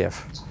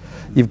active.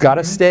 You've got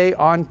to stay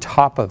on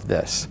top of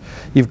this.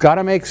 You've got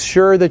to make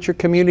sure that your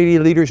community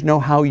leaders know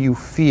how you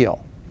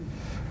feel.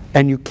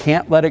 And you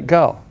can't let it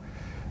go,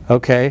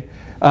 okay?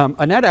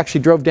 Annette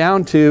actually drove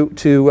down to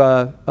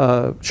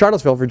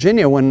Charlottesville,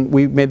 Virginia when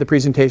we made the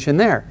presentation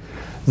there.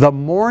 The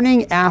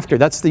morning after,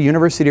 that's the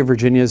University of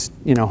Virginia's,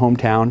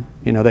 hometown.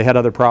 They had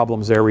other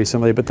problems there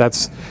recently, but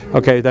that's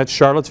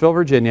Charlottesville,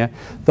 Virginia.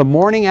 The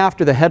morning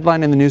after, the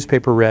headline in the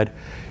newspaper read,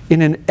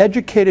 "In an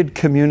educated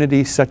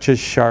community such as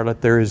Charlotte,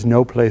 there is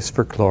no place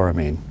for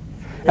chloramine."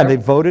 And they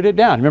voted it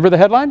down. Remember the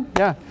headline?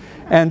 Yeah.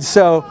 And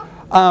so,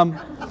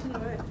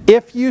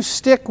 if you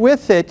stick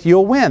with it,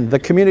 you'll win. The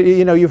community,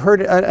 you've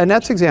heard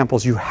Annette's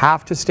examples. You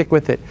have to stick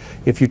with it.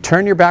 If you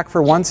turn your back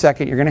for 1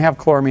 second, you're going to have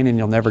chloramine and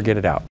you'll never get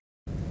it out.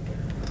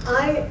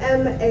 I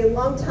am a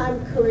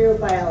longtime career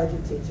biology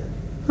teacher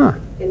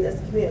in this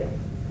community.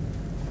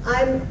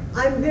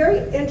 I'm very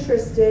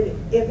interested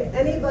if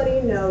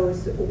anybody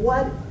knows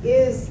what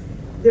is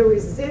the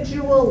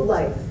residual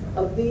life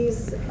of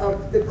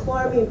the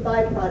chloramine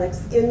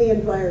byproducts in the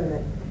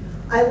environment.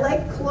 I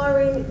like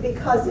chlorine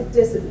because it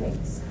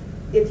dissipates.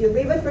 If you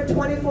leave it for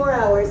 24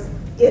 hours,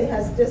 it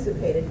has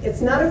dissipated.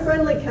 It's not a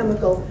friendly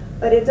chemical,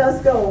 but it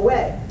does go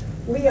away.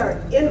 We are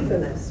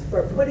infamous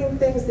for putting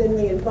things in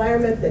the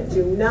environment that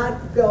do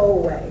not go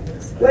away.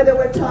 Whether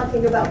we're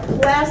talking about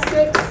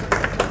plastics,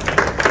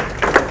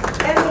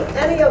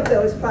 any of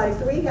those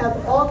products. We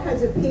have all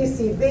kinds of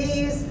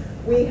PCBs,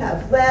 we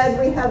have lead,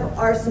 we have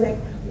arsenic.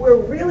 We're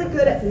really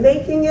good at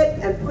making it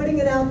and putting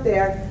it out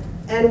there,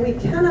 and we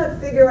cannot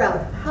figure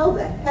out how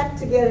the heck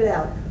to get it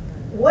out.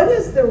 What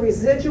is the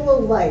residual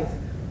life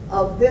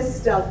of this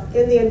stuff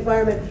in the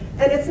environment?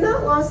 And it's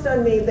not lost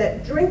on me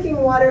that drinking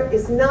water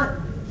is not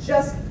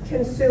just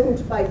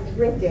consumed by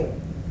drinking.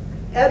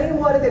 Any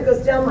water that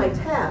goes down my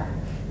tap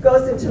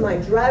goes into my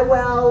dry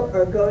well,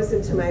 or goes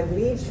into my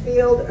leach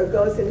field, or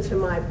goes into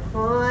my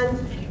pond.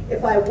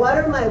 If I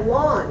water my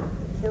lawn,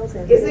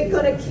 is it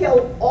going to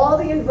kill all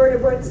the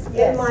invertebrates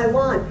in my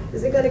lawn?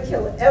 Is it going to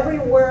kill every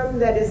worm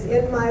that is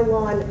in my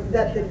lawn?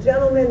 That the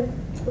gentleman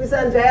who's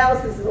on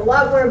dialysis is a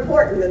lot more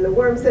important than the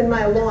worms in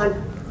my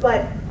lawn.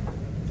 But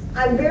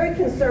I'm very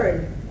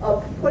concerned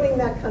of putting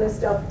that kind of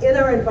stuff in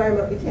our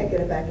environment. We can't get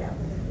it back out.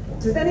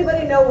 Does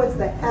anybody know what's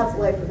the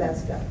half-life of that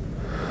stuff?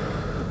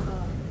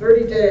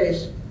 30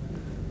 days.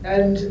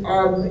 And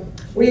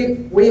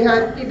we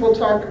had people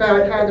talk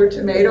about how their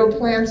tomato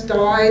plants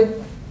died.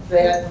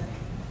 That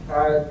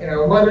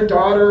a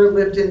mother-daughter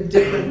lived in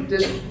different,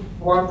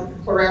 one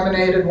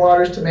chloraminated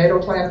waters, tomato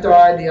plant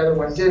died, the other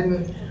one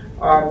didn't.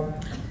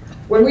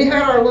 When we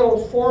had our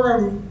little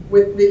forum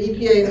with the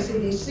EPA and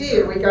CDC,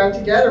 and we got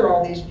together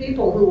all these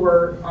people who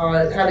were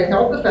having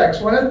health effects,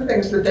 one of the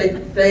things that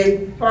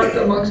they talked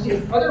amongst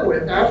each other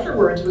with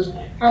afterwards was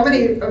how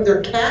many of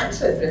their cats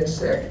had been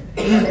sick.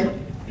 And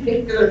they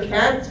take their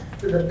cats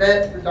to the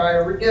vet for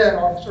diarrhea and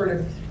all sort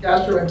of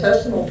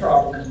gastrointestinal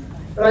problems.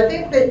 But I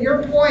think that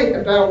your point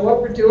about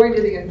what we're doing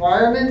to the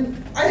environment,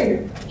 I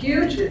think it's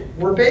huge.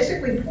 We're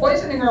basically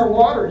poisoning our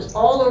waters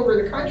all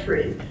over the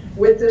country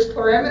with this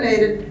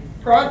chloraminated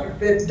product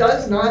that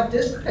does not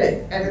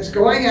dissipate. And it's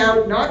going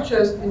out not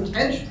just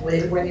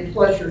intentionally when you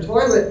flush your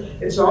toilet,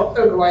 it's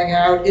also going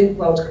out, it's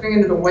going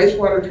into the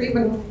wastewater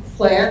treatment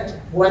plant.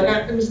 What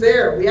happens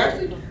there? We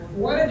actually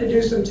wanted to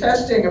do some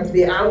testing of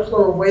the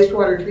outflow of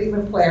wastewater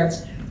treatment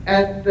plants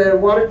at the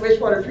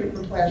wastewater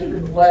treatment plant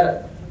in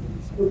Valletta.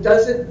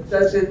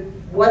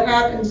 What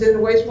happens in the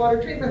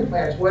wastewater treatment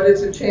plants? What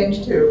does it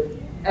change to?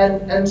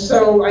 And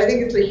so I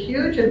think it's a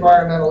huge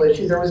environmental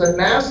issue. There was a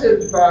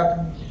massive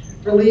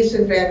release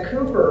in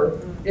Vancouver,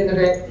 in the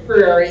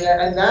Vancouver area,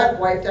 and that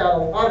wiped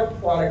out a lot of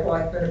aquatic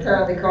life and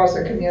apparently caused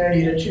the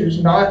community to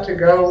choose not to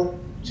go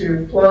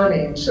to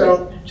chloramine.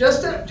 So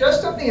just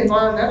on the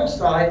environmental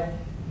side,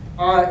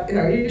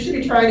 you should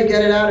be trying to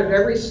get it out of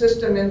every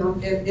system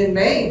in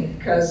Maine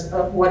because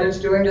of what it's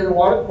doing to the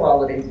water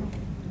quality.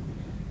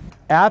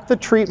 At the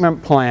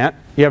treatment plant,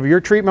 you have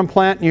your treatment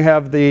plant and you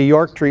have the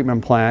York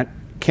treatment plant.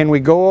 Can we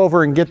go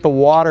over and get the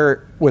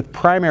water with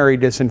primary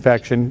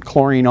disinfection,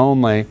 chlorine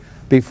only,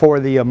 before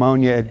the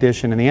ammonia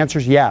addition? And the answer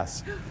is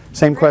yes.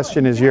 Same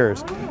question as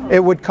yours.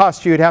 It would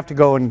cost you, you'd have to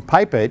go and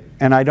pipe it,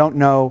 and I don't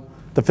know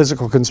the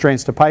physical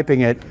constraints to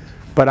piping it,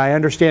 but I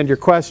understand your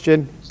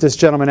question. This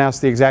gentleman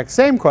asked the exact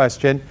same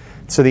question,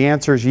 so the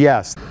answer is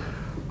yes.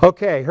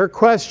 Okay, her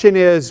question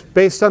is,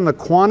 based on the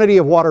quantity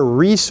of water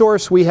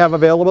resource we have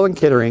available in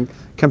Kittery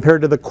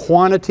compared to the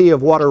quantity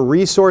of water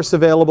resource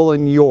available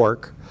in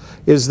York,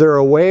 is there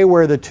a way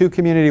where the two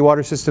community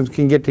water systems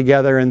can get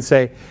together and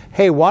say,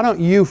 hey, why don't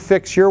you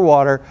fix your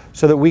water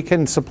so that we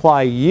can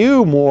supply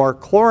you more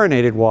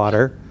chlorinated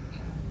water,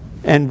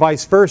 and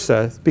vice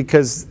versa?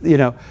 Because, you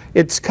know,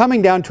 it's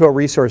coming down to a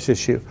resource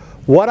issue.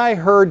 What I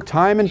heard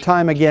time and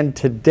time again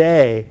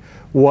today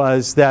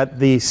was that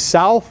the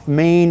South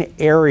Maine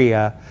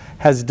area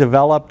has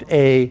developed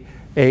a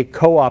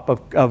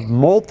co-op of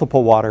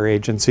multiple water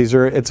agencies,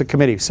 or it's a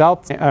committee.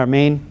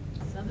 Maine?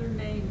 Southern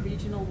Maine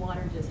Regional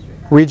Water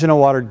District. Regional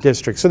Water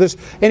District. So there's,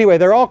 anyway,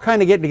 they're all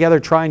kind of getting together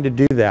trying to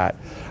do that.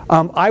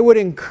 I would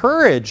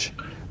encourage,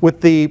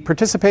 with the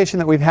participation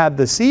that we've had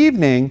this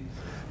evening,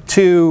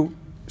 to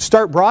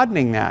start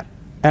broadening that.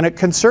 And it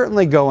can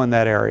certainly go in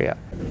that area.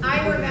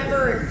 I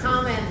remember a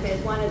comment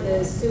that one of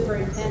the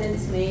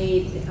superintendents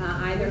made,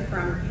 either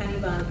from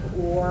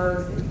Kennebunk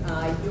or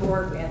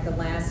York at the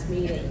last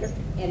meeting,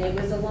 and it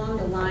was along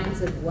the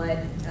lines of what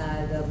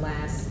the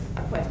last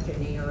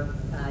questionnaire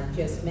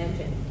just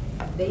mentioned.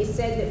 They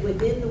said that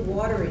within the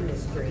water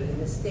industry in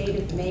the state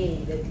of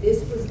Maine, that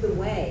this was the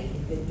way,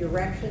 the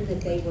direction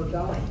that they were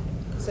going.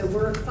 So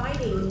we're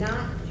fighting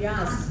not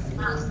just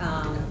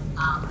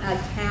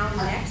a town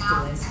next to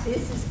us.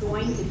 This is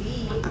going to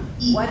be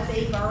what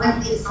they've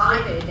already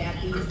decided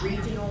at these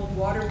regional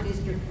water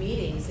district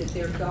meetings, that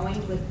they're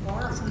going with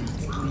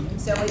Chloramine.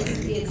 So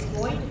it's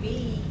going to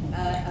be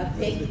a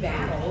big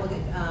battle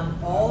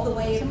all the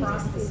way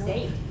across the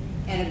state.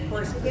 And of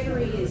course,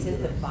 Kittery is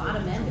at the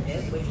bottom end of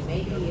it, which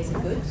maybe is a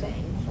good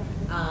thing.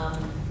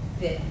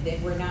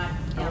 That we're not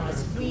on a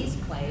squeeze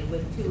play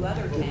with two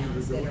other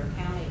towns that are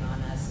counting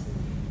on us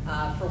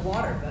for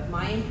water. But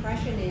my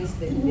impression is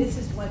that this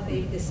is what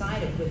they've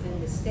decided within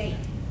the state.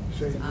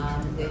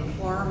 That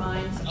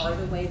chloramines are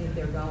the way that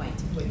they're going,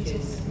 which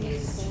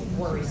is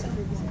worrisome.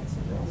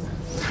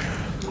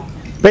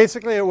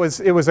 Basically, it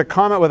was a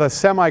comment with a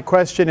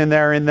semi-question in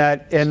there, in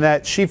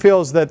that she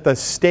feels that the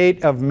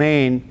state of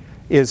Maine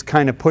is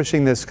kind of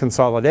pushing this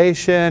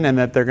consolidation, and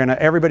that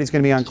everybody's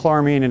going to be on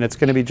chloramine, and it's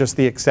going to be just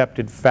the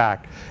accepted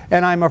fact.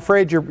 And I'm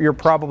afraid you're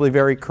probably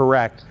very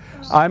correct.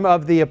 I'm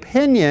of the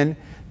opinion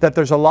that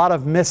there's a lot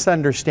of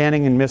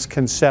misunderstanding and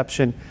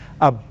misconception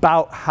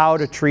about how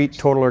to treat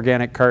total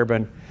organic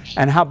carbon,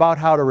 and about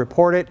how to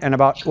report it, and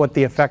about what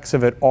the effects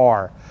of it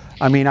are.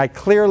 I mean, I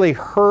clearly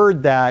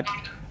heard that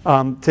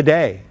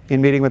today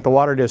in meeting with the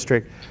Water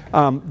District.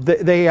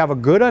 They have a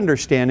good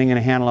understanding and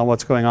a handle on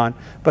what's going on,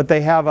 but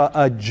they have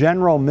a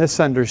general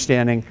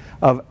misunderstanding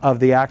of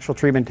the actual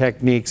treatment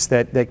techniques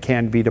that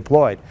can be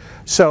deployed.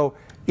 So,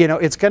 you know,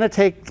 it's going to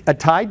take a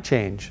tide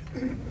change.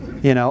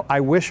 You know, I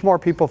wish more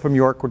people from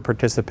York would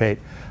participate.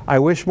 I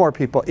wish more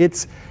people.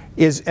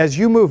 As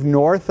you move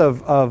north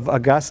of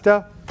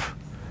Augusta,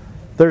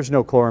 there's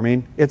no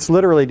chloramine. It's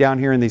literally down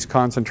here in these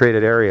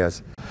concentrated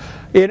areas.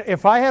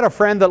 If I had a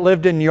friend that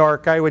lived in New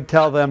York, I would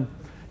tell them,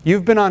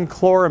 you've been on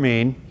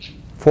chloramine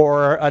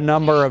for a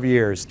number of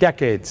years,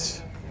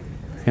 decades,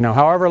 you know,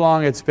 however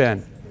long it's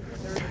been.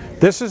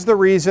 This is the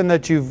reason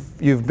that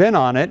you've been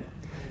on it.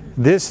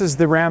 This is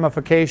the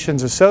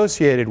ramifications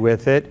associated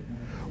with it.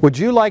 Would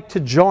you like to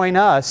join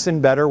us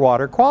in better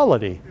water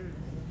quality?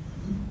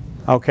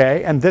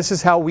 Okay, and this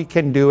is how we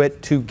can do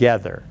it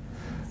together.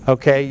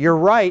 Okay, you're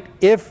right.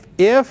 If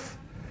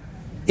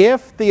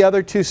the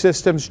other two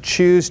systems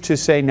choose to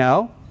say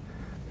no,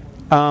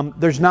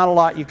 there's not a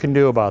lot you can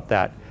do about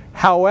that.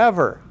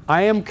 However,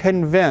 I am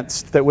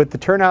convinced that with the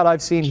turnout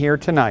I've seen here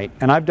tonight,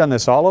 and I've done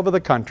this all over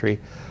the country,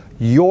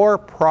 you're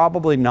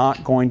probably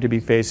not going to be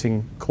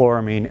facing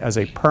chloramine as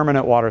a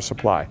permanent water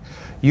supply.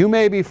 You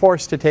may be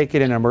forced to take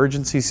it in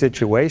emergency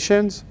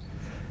situations.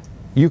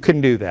 You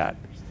can do that.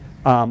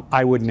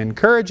 I wouldn't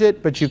encourage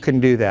it, but you can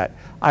do that.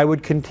 I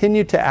would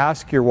continue to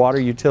ask your water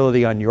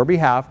utility on your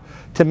behalf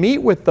to meet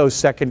with those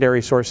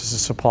secondary sources of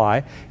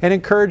supply and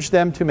encourage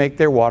them to make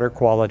their water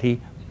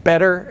quality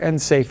better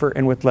and safer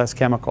and with less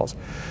chemicals.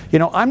 You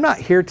know, I'm not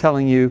here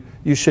telling you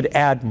you should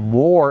add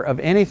more of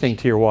anything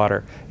to your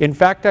water. In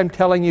fact, I'm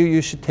telling you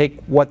you should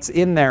take what's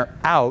in there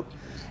out,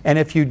 and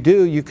if you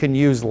do, you can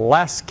use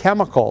less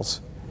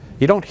chemicals.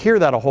 You don't hear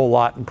that a whole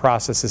lot in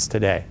processes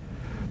today.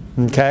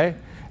 Okay?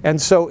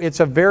 And so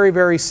it's a very,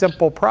 very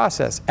simple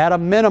process. At a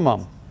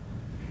minimum,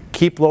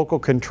 keep local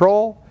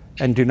control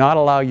and do not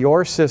allow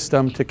your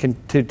system to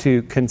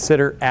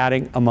consider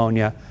adding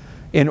ammonia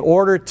in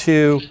order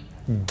to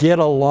get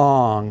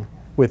along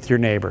with your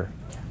neighbor.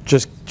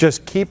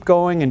 Just keep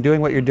going and doing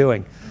what you're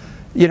doing.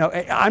 You know,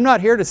 I'm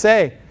not here to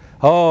say,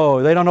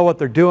 oh, they don't know what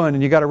they're doing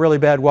and you got a really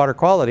bad water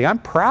quality. I'm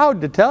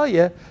proud to tell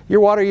you your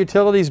water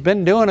utility's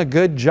been doing a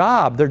good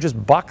job. They're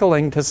just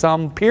buckling to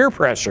some peer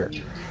pressure.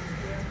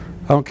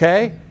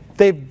 Okay?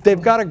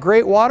 they've got a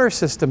great water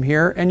system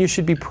here, and you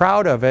should be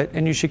proud of it,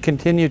 and you should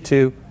continue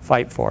to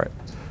fight for it.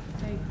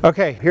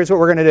 Okay, here's what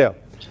we're going to do.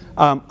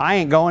 I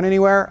ain't going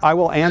anywhere. I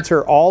will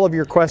answer all of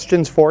your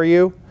questions for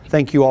you.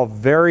 Thank you all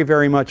very,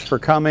 very much for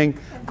coming.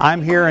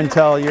 I'm here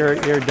until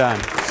you're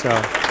done. So,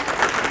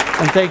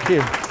 and thank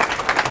you.